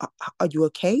 are you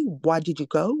okay? Why did you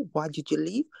go? Why did you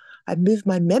leave? I moved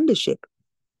my membership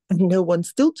and no one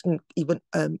still didn't even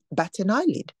bat an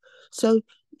eyelid. So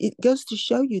it goes to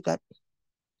show you that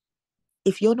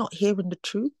if you're not hearing the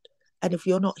truth and if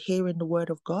you're not hearing the word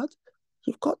of God,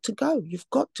 you've got to go. You've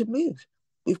got to move.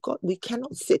 We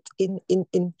cannot sit in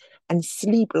and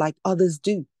sleep like others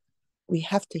do. We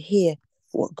have to hear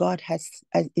what God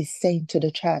is saying to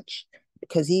the church,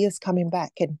 because he is coming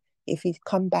back. And if he's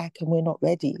come back and we're not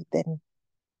ready, then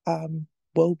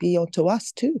woe be unto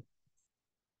us too.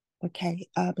 Okay,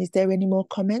 is there any more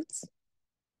comments?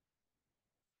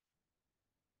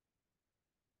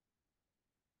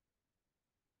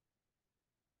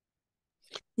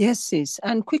 Yes, sis.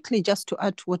 And quickly, just to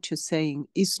add to what you're saying,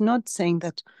 it's not saying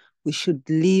that we should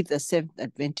leave the Seventh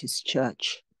Adventist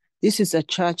Church. This is a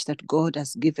church that God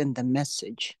has given the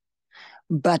message.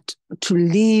 But to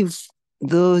leave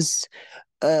those,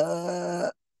 perhaps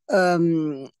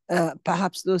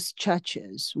those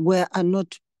churches where are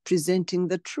not presenting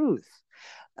the truth,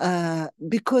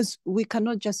 because we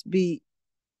cannot just be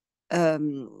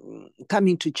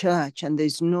coming to church and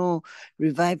there's no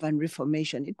revival and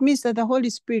reformation. It means that the Holy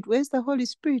Spirit, where's the Holy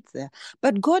Spirit there?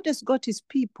 But God has got his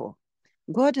people.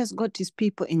 God has got his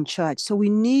people in charge. So we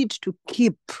need to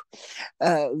keep,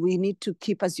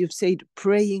 as you've said,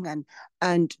 praying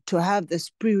and to have the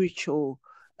spiritual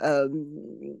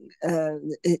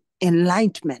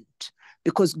enlightenment,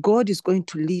 because God is going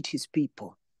to lead his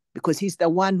people, because he's the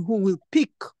one who will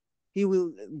pick. He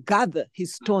will gather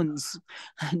his stones,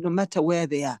 no matter where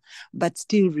they are, but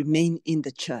still remain in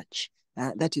the church.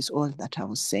 That is all that I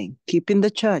was saying. Keep in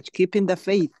the church, keep in the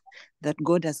faith that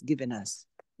God has given us.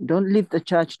 Don't leave the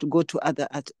church to go to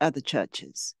other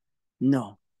churches.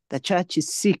 No, the church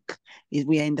is sick.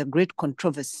 We are in the great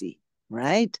controversy,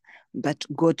 right? But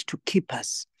God to keep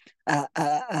us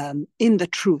in the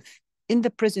truth, in the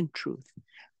present truth,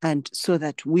 and so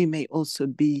that we may also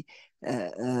be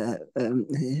a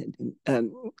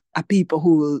people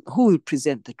who will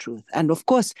present the truth. And of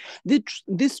course,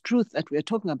 this truth that we are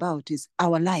talking about is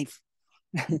our life,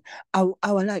 our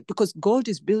life, because God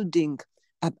is building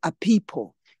a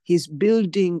people. He's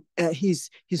building, he's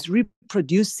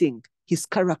reproducing his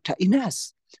character in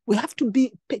us. We have to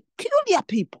be peculiar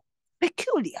people,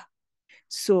 peculiar.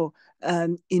 So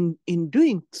in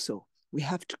doing so, we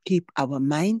have to keep our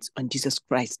minds on Jesus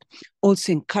Christ,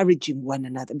 also encouraging one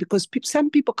another, because some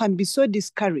people can be so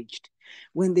discouraged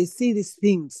when they see these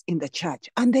things in the church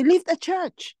and they leave the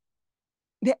church.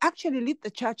 They actually leave the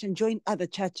church and join other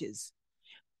churches.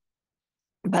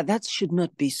 But that should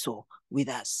not be so with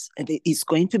us. And it's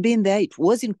going to be in there. It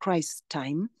was in Christ's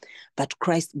time, but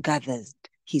Christ gathered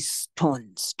his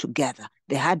stones together.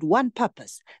 They had one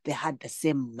purpose. They had the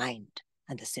same mind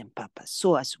and the same purpose.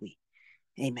 So as we.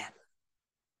 Amen.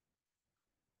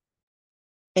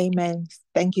 Amen.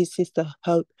 Thank you, Sister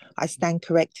Hope. I stand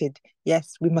corrected.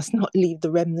 Yes, we must not leave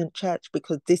the remnant church,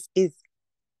 because this is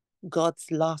God's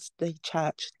last day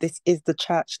church. This is the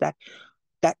church that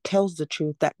tells the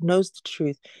truth, that knows the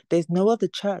truth. There's no other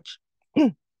church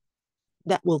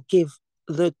that will give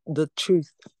the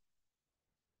truth,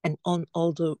 and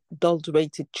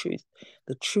unadulterated truth.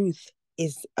 The truth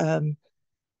is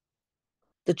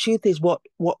what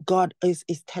God is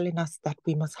telling us that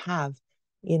we must have.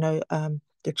 The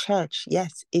church,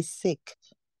 yes, is sick,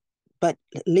 but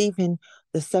leaving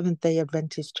the Seventh-day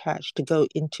Adventist church to go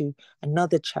into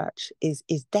another church is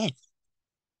death.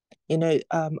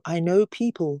 I know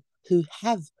people who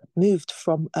have moved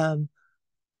from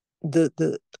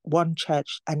the one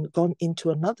church and gone into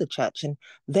another church, and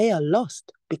they are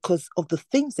lost because of the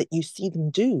things that you see them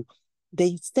do.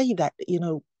 They say that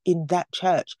in that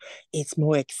church it's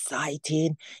more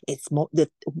exciting, it's more that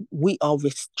we are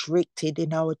restricted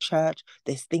in our church,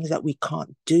 there's things that we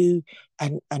can't do,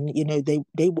 and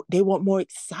they want more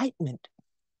excitement.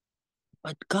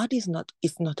 But God is not,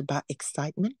 it's not about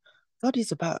excitement. God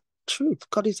is about truth.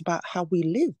 God is about how we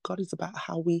live. God is about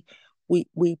how we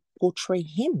portray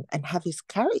him and have his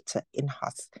character in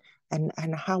us,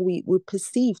 and how we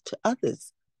perceive to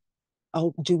others.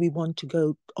 Oh, do we want to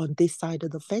go on this side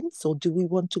of the fence, or do we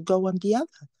want to go on the other?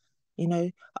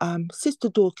 Sister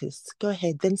Dorcas, go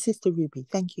ahead. Then Sister Ruby.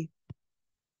 Thank you.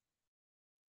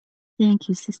 Thank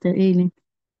you, Sister Arlene.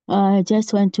 I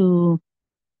just want to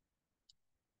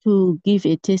give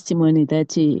a testimony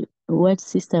that what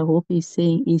Sister Hope is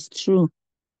saying is true.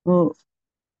 Oh,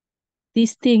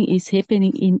 this thing is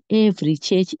happening in every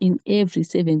church, in every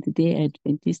Seventh-day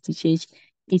Adventist church.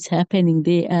 It's happening.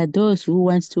 There are those who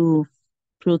want to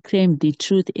proclaim the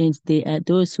truth, and there are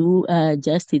those who are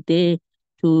just there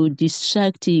to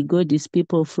distract God's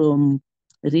people from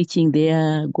reaching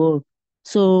their goal.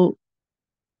 So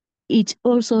it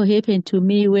also happened to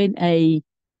me when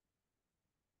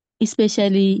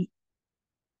especially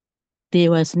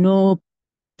there was no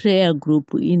prayer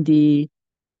group in the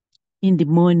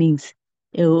mornings,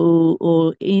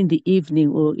 or in the evening,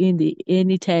 or in the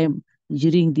any time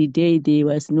during the day. There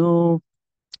was no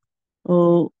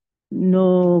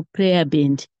prayer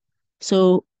band.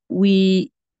 So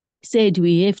we said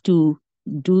we have to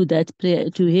do that prayer,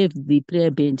 to have the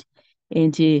prayer band,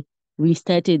 and we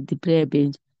started the prayer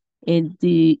band, and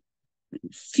the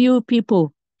few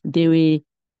people, they were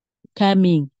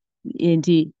coming, and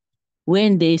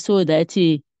when they saw that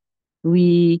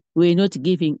we were not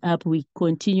giving up, we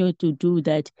continued to do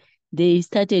that. They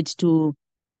started to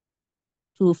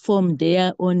form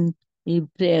their own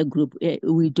prayer group.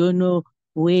 We don't know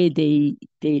where they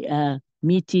are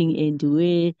meeting and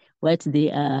what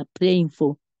they are praying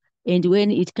for. And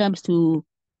when it comes to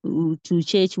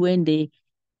church, when they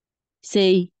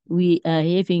say we are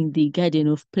having the garden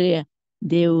of prayer,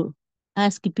 they will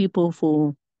ask people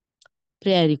for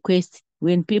prayer requests.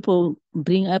 When people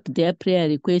bring up their prayer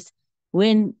requests,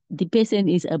 when the person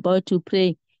is about to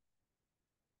pray,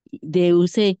 they will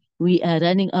say, we are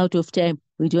running out of time.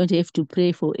 We don't have to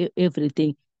pray for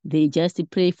everything. They just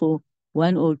pray for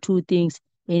one or two things,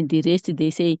 and the rest,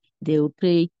 they say they will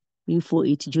pray for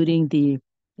it during the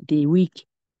week.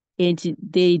 And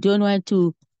they don't want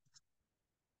to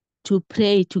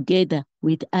pray together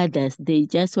with others. They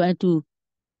just want to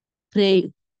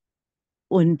pray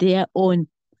on their own.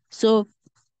 So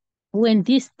when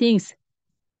these things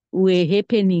were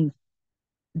happening,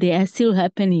 they are still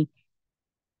happening,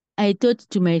 I thought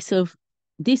to myself,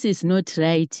 this is not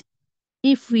right.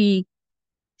 If we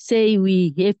say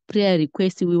we have prayer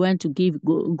requests, we want to give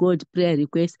God prayer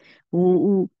requests,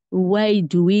 why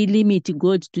do we limit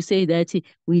God to say that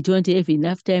we don't have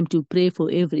enough time to pray for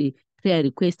every prayer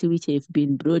request which have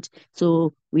been brought?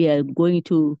 So we are going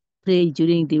to pray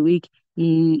during the week.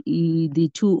 Only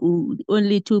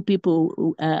two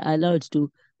people are allowed to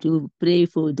pray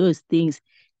for those things,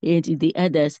 and the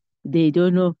others, they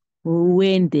don't know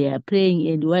when they are praying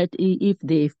and what if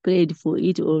they've prayed for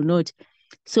it or not.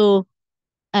 So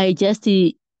I just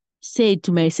said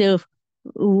to myself,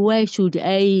 why should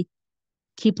I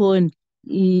keep on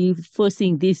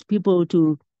forcing these people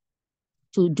to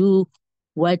do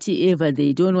whatever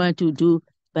they don't want to do?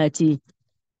 But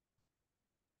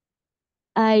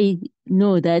I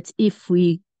know that if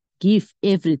we give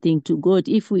everything to God,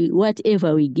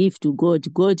 whatever we give to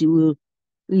God, God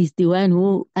is the one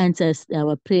who answers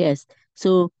our prayers.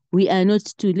 So we are not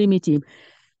to limit him.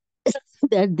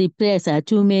 That the prayers are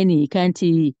too many, he can't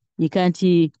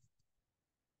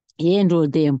handle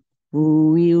them.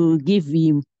 We will give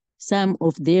him some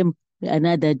of them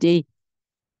another day.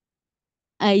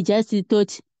 I just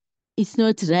thought it's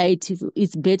not right.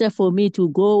 It's better for me to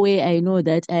go where I know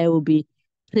that I will be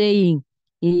praying,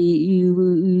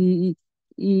 and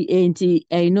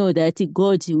I know that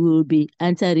God will be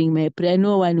answering my prayer.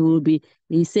 No one will be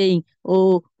saying,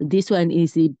 oh, this one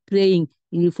is praying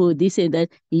for this and that.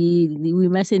 We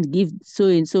mustn't give so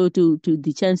and so to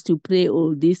the chance to pray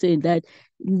or this and that.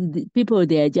 The people,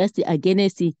 they are just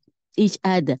against each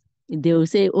other. They will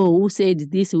say, oh, who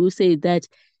said this, who said that,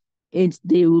 and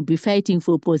they will be fighting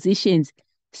for positions.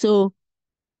 So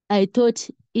I thought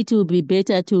it would be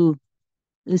better to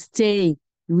stay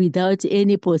without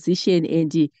any position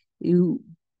and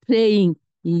praying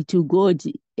to God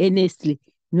earnestly,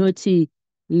 not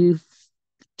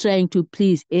trying to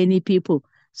please any people.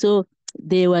 So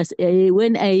there was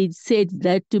when I said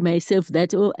that to myself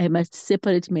that, oh, I must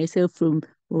separate myself from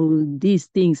these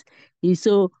things.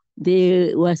 So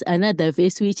there was another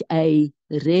verse which I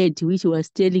read, which was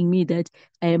telling me that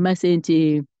I mustn't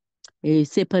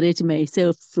separate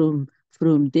myself from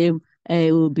them.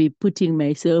 I will be putting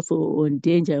myself on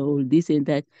danger, or this and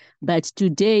that. But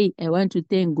today, I want to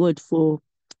thank God for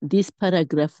this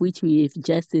paragraph which we have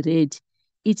just read.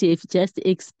 It have just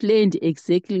explained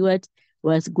exactly what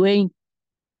was going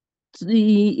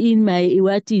in my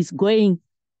what is going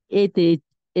at at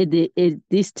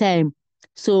this time.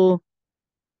 So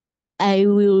I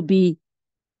will be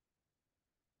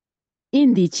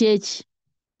in the church,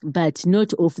 but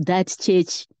not of that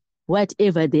church.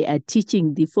 Whatever they are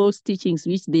teaching, the false teachings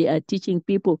which they are teaching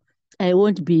people, I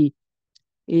won't be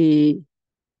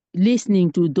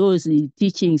listening to those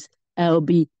teachings. I'll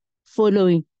be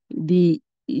following the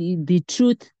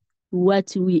truth,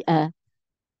 what we are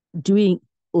doing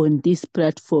on this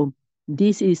platform.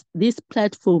 This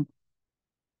platform,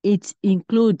 it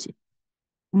includes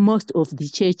most of the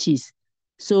churches.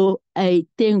 So I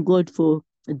thank God for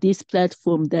this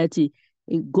platform, that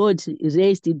God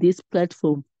raised this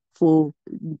platform for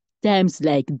times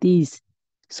like this,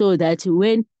 so that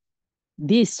when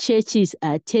these churches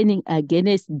are turning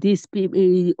against these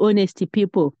people, honest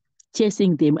people,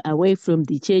 chasing them away from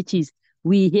the churches,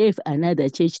 we have another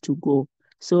church to go.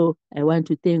 So I want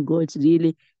to thank God,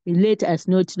 really. Let us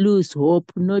not lose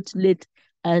hope, not let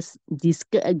us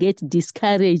get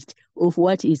discouraged of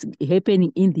what is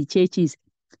happening in the churches.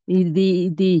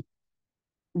 The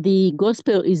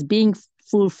gospel is being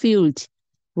fulfilled.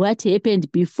 What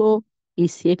happened before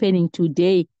is happening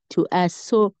today to us.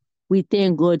 So we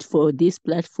thank God for this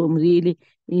platform, really.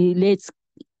 Let's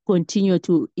continue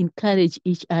to encourage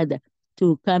each other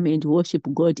to come and worship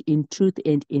God in truth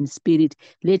and in spirit.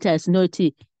 Let us not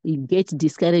get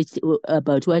discouraged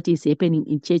about what is happening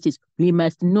in churches. We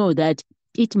must know that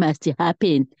it must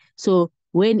happen. So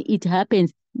when it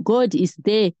happens, God is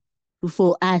there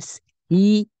for us.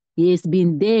 He has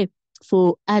been there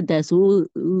for others who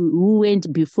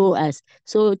went before us.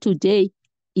 So today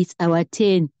it's our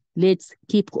turn. Let's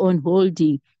keep on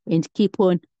holding and keep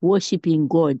on worshiping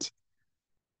God.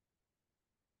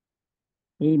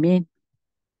 Amen.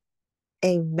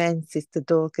 Amen, Sister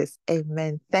Dorcas.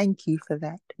 Amen. Thank you for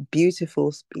that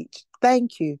beautiful speech.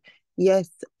 Thank you. Yes,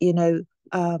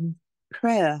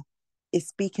 prayer is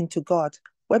speaking to God.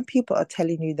 When people are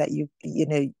telling you that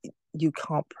you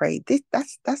can't pray,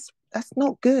 that's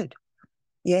not good.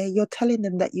 Yeah, you're telling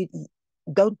them that you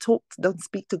don't talk, don't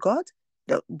speak to God,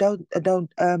 don't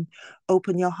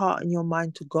open your heart and your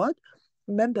mind to God.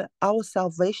 Remember, our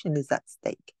salvation is at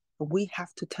stake. We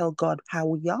have to tell God how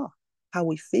we are, how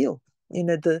we feel.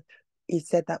 He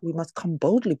said that we must come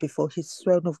boldly before his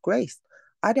throne of grace.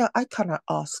 I cannot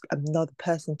ask another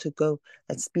person to go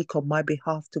and speak on my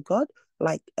behalf to God,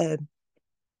 like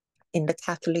in the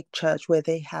Catholic Church, where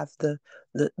they have the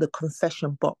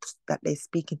confession box that they're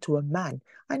speaking to a man.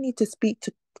 I need to speak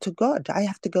to God. I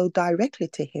have to go directly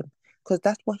to him, because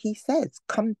that's what he says.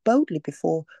 Come boldly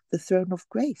before the throne of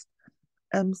grace.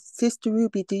 Sister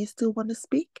Ruby, do you still want to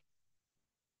speak?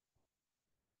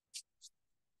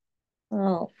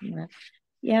 Oh,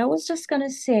 yeah, I was just going to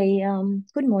say,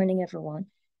 good morning, everyone,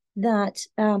 that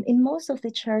in most of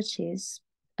the churches,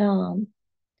 I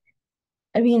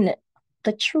mean,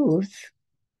 the truth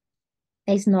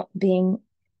is not being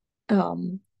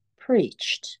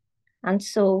preached. And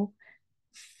so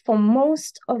for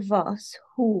most of us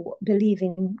who believe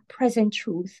in present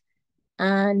truth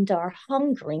and are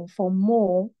hungering for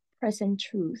more present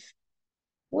truth,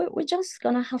 we're just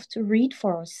going to have to read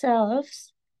for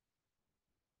ourselves.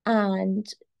 And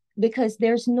because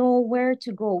there's nowhere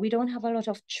to go, we don't have a lot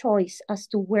of choice as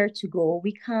to where to go.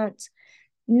 We can't,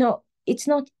 no, it's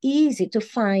not easy to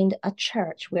find a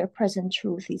church where present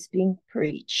truth is being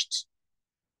preached.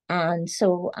 And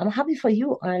so I'm happy for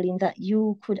you, Arlene, that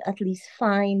you could at least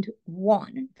find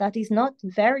one that is not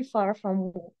very far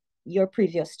from your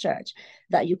previous church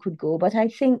that you could go. But I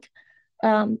think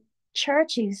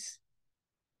churches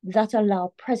that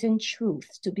allow present truth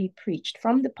to be preached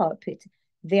from the pulpit,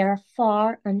 they are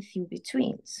far and few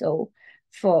between. So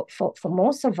for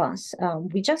most of us,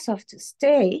 we just have to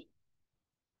stay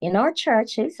in our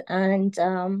churches and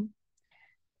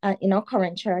in our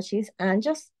current churches and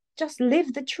just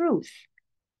live the truth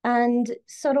and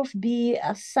sort of be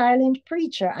a silent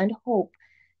preacher and hope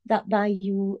that by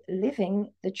you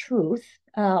living the truth,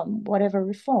 whatever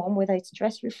reform, whether it's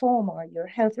dress reform or your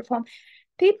health reform,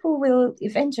 people will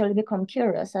eventually become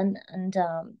curious and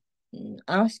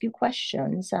ask you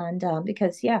questions. And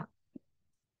because, yeah,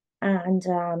 and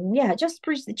yeah, just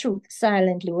preach the truth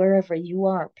silently wherever you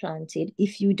are planted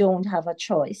if you don't have a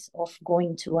choice of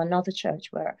going to another church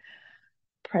where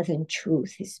present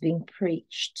truth is being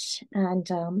preached. And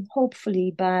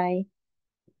hopefully by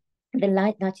the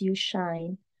light that you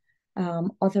shine,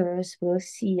 others will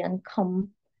see and come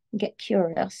get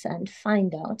curious and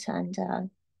find out, and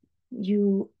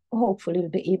you hopefully will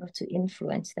be able to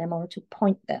influence them or to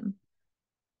point them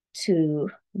to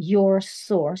your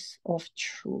source of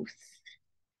truth.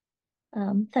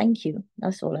 Thank you.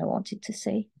 That's all I wanted to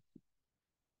say.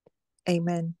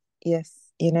 Amen.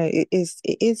 Yes, it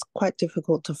is quite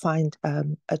difficult to find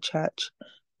a church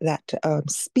that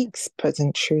speaks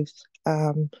present truth.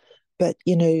 But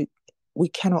we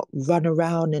cannot run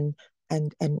around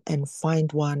and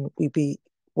find one. We'd be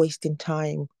wasting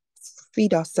time.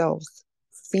 Feed ourselves.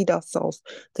 Feed ourselves.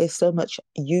 There's so much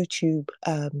YouTube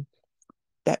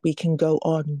that we can go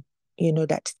on,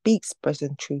 that speaks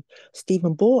present truth.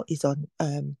 Stephen Ball is on,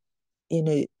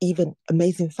 even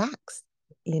Amazing Facts.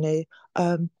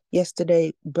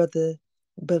 Yesterday, brother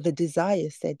Desire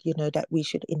said, that we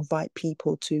should invite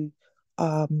people to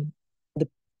the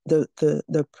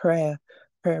the prayer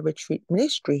retreat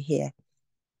ministry here,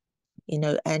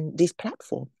 and this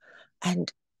platform.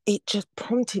 And it just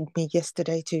prompted me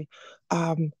yesterday to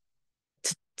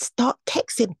start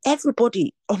texting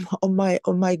everybody on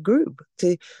my group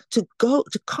to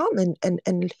come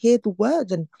and hear the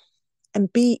word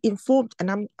and be informed.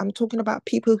 And I'm talking about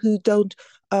people who don't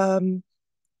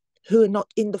who are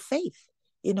not in the faith.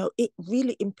 It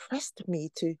really impressed me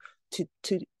to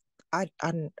I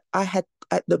had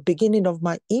at the beginning of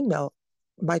my email,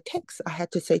 my text, I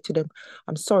had to say to them,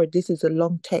 I'm sorry, this is a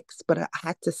long text, but I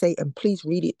had to say, and please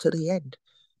read it to the end.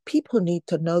 People need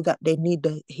to know that they need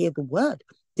to hear the word.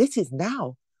 This is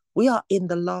now. We are in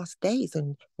the last days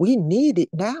and we need it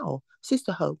now.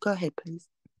 Sister Hope, go ahead, please.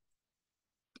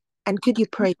 And could you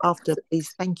pray after,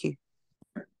 please? Thank you.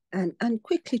 And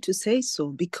quickly to say so,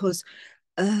 because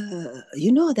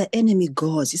the enemy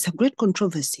goes, it's a great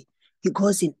controversy. He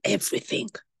goes in everything.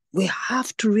 We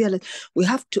have to realize, we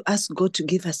have to ask God to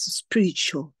give us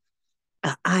spiritual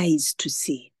eyes to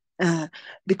see.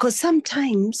 Because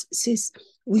sometimes, sis,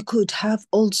 we could have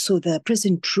also the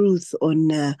present truth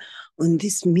on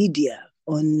this media,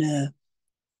 on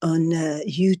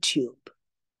YouTube,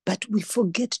 but we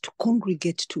forget to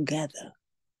congregate together.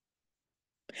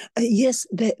 Yes,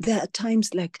 there are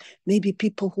times like maybe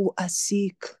people who are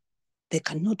sick, they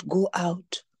cannot go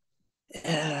out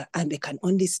and they can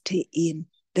only stay in.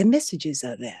 The messages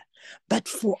are there. But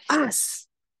for us,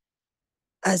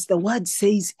 as the word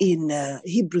says in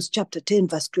Hebrews chapter 10,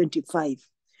 verse 25,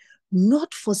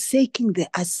 not forsaking the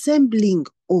assembling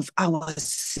of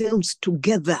ourselves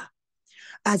together,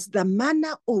 as the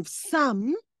manner of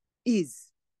some is,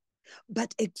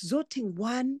 but exhorting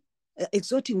one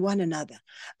another,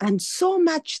 and so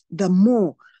much the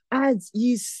more as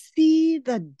ye see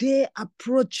the day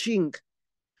approaching.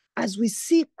 As we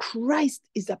see Christ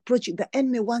is approaching, the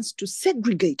enemy wants to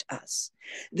segregate us.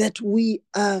 That we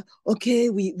the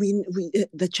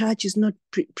church is not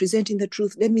presenting the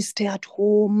truth. Let me stay at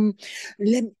home.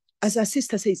 As our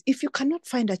sister says, if you cannot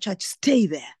find a church, stay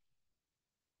there.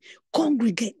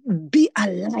 Congregate, be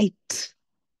a light.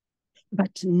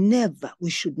 But we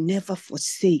should never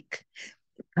forsake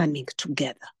coming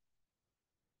together.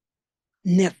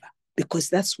 Never. Because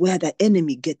that's where the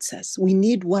enemy gets us. We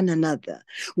need one another.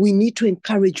 We need to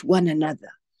encourage one another.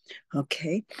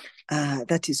 Okay?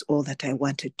 That is all that I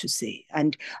wanted to say.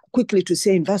 And quickly to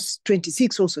say in verse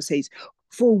 26 also says,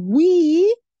 For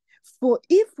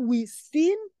if we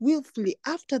sin willfully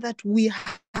after that we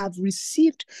have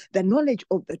received the knowledge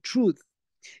of the truth,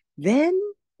 then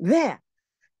there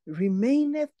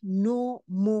remaineth no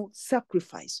more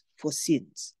sacrifice for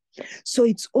sins. So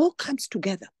it all comes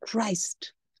together.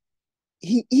 Christ,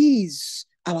 he is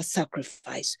our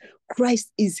sacrifice.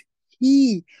 Christ is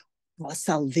our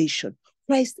salvation.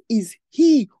 Christ is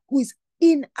he who is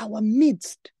in our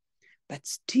midst. But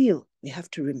still, we have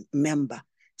to remember,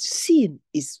 sin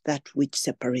is that which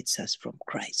separates us from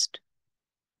Christ.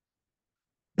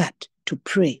 But to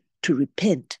pray, to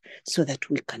repent, so that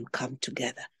we can come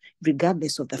together,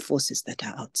 regardless of the forces that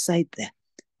are outside there.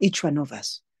 each one of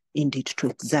us, indeed, to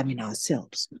examine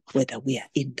ourselves whether we are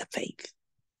in the faith.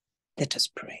 Let us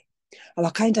pray.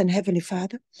 Our kind and heavenly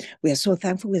Father, we are so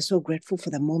thankful, we are so grateful for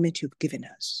the moment you've given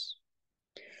us.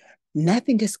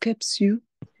 Nothing escapes you,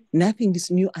 nothing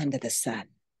is new under the sun.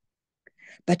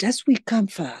 But as we come,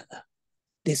 Father,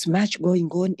 there's much going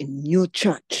on in your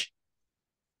church.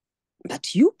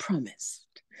 But you promised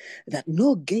that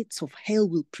no gates of hell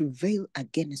will prevail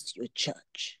against your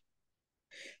church.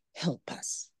 Help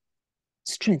us,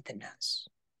 strengthen us,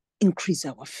 increase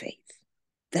our faith,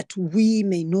 that we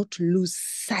may not lose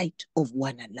sight of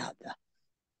one another.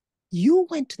 You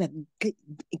went to the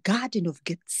Garden of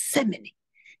Gethsemane.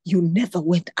 You never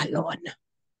went alone.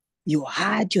 You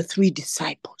had your 3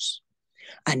 disciples,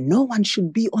 and no one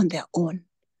should be on their own.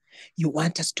 You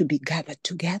want us to be gathered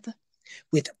together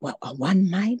with one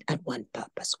mind and one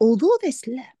purpose. Although they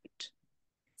slept,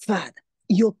 Father,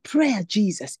 your prayer,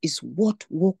 Jesus, is what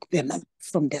woke them up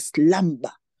from their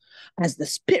slumber as the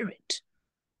Spirit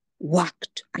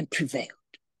worked and prevailed.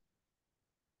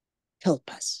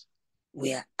 Help us.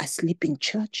 We are a sleeping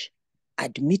church.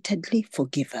 Admittedly,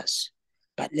 forgive us.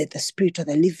 But let the Spirit of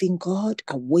the living God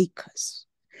awake us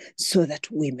so that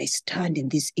we may stand in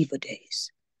these evil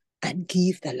days and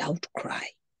give the loud cry.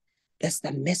 That's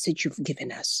the message you've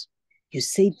given us. You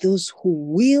say those who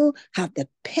will have the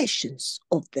patience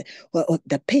of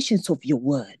the patience of your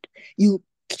word. You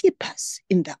keep us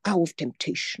in the hour of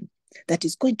temptation that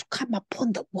is going to come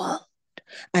upon the world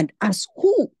and us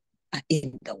who are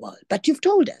in the world. But you've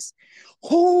told us,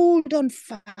 hold on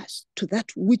fast to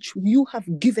that which you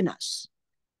have given us,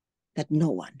 that no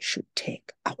one should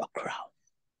take our crown.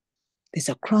 There's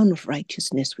a crown of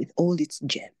righteousness with all its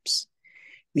gems.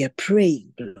 We are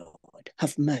praying, Lord,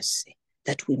 have mercy,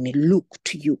 that we may look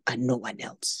to you and no one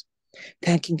else.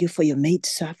 Thanking you for your maid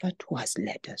servant who has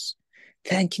led us.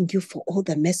 Thanking you for all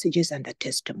the messages and the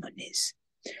testimonies.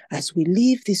 As we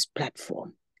leave this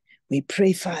platform, we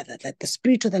pray, Father, that the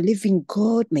Spirit of the living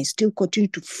God may still continue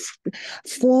to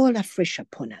fall afresh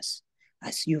upon us,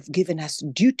 as you've given us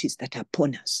duties that are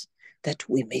upon us, that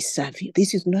we may serve you.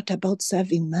 This is not about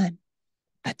serving man,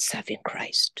 but serving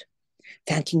Christ.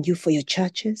 Thanking you for your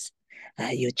churches,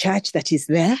 your church that is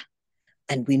there.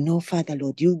 And we know, Father,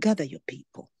 Lord, you'll gather your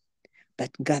people,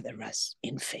 but gather us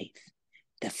in faith,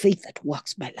 the faith that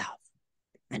works by love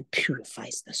and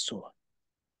purifies the soul.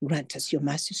 Grant us your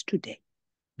mercies today.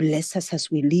 Bless us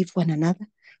as we leave one another,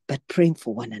 but praying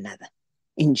for one another.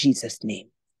 In Jesus' name,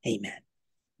 amen.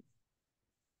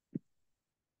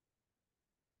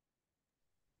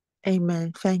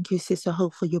 Amen. Thank you, Sister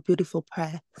Hope, for your beautiful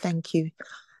prayer. Thank you.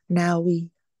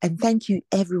 And thank you,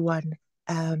 everyone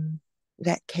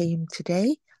that came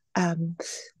today. And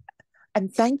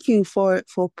thank you for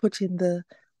putting the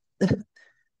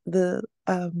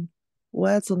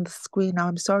words on the screen.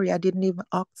 I'm sorry I didn't even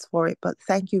ask for it, but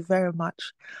thank you very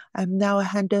much. Now I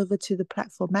hand over to the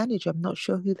platform manager. I'm not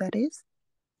sure who that is.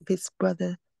 If it's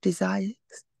Brother Desires.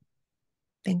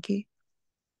 Thank you.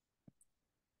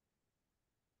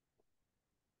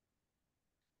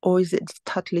 Or is it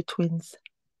Tutley twins?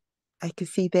 I can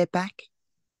see they're back.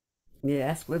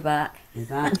 Yes, we're back. We're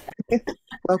back.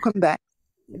 Welcome back.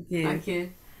 Thank you. Thank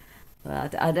you. Well,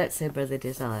 I don't say Brother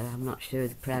Desire. I'm not sure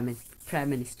the Prayer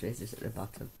Ministry is at the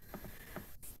bottom.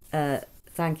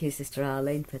 Thank you, Sister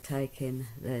Arlene, for taking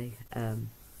the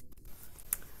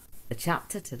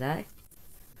chapter today.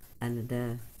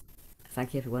 And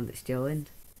thank you everyone that's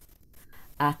joined.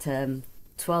 At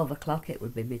 12 o'clock it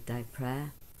would be midday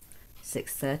prayer.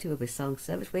 6:30 will be song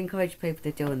service. We encourage people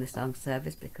to join the song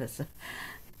service because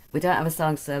we don't have a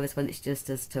song service when it's just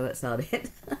us two outside it.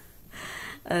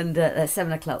 And at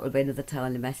 7 o'clock will be another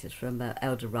timely message from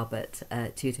Elder Robert,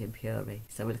 Tutor in Puri.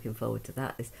 So we're looking forward to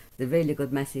that. They're really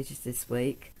good messages this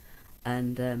week,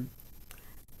 and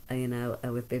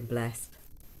we've been blessed.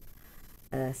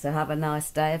 So have a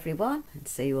nice day, everyone, and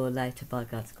see you all later by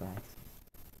God's grace.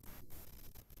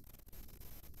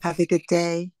 Have a good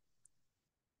day.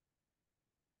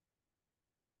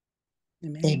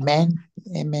 Amen. Amen.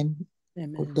 Amen.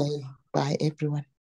 Amen. Good day. Bye, everyone.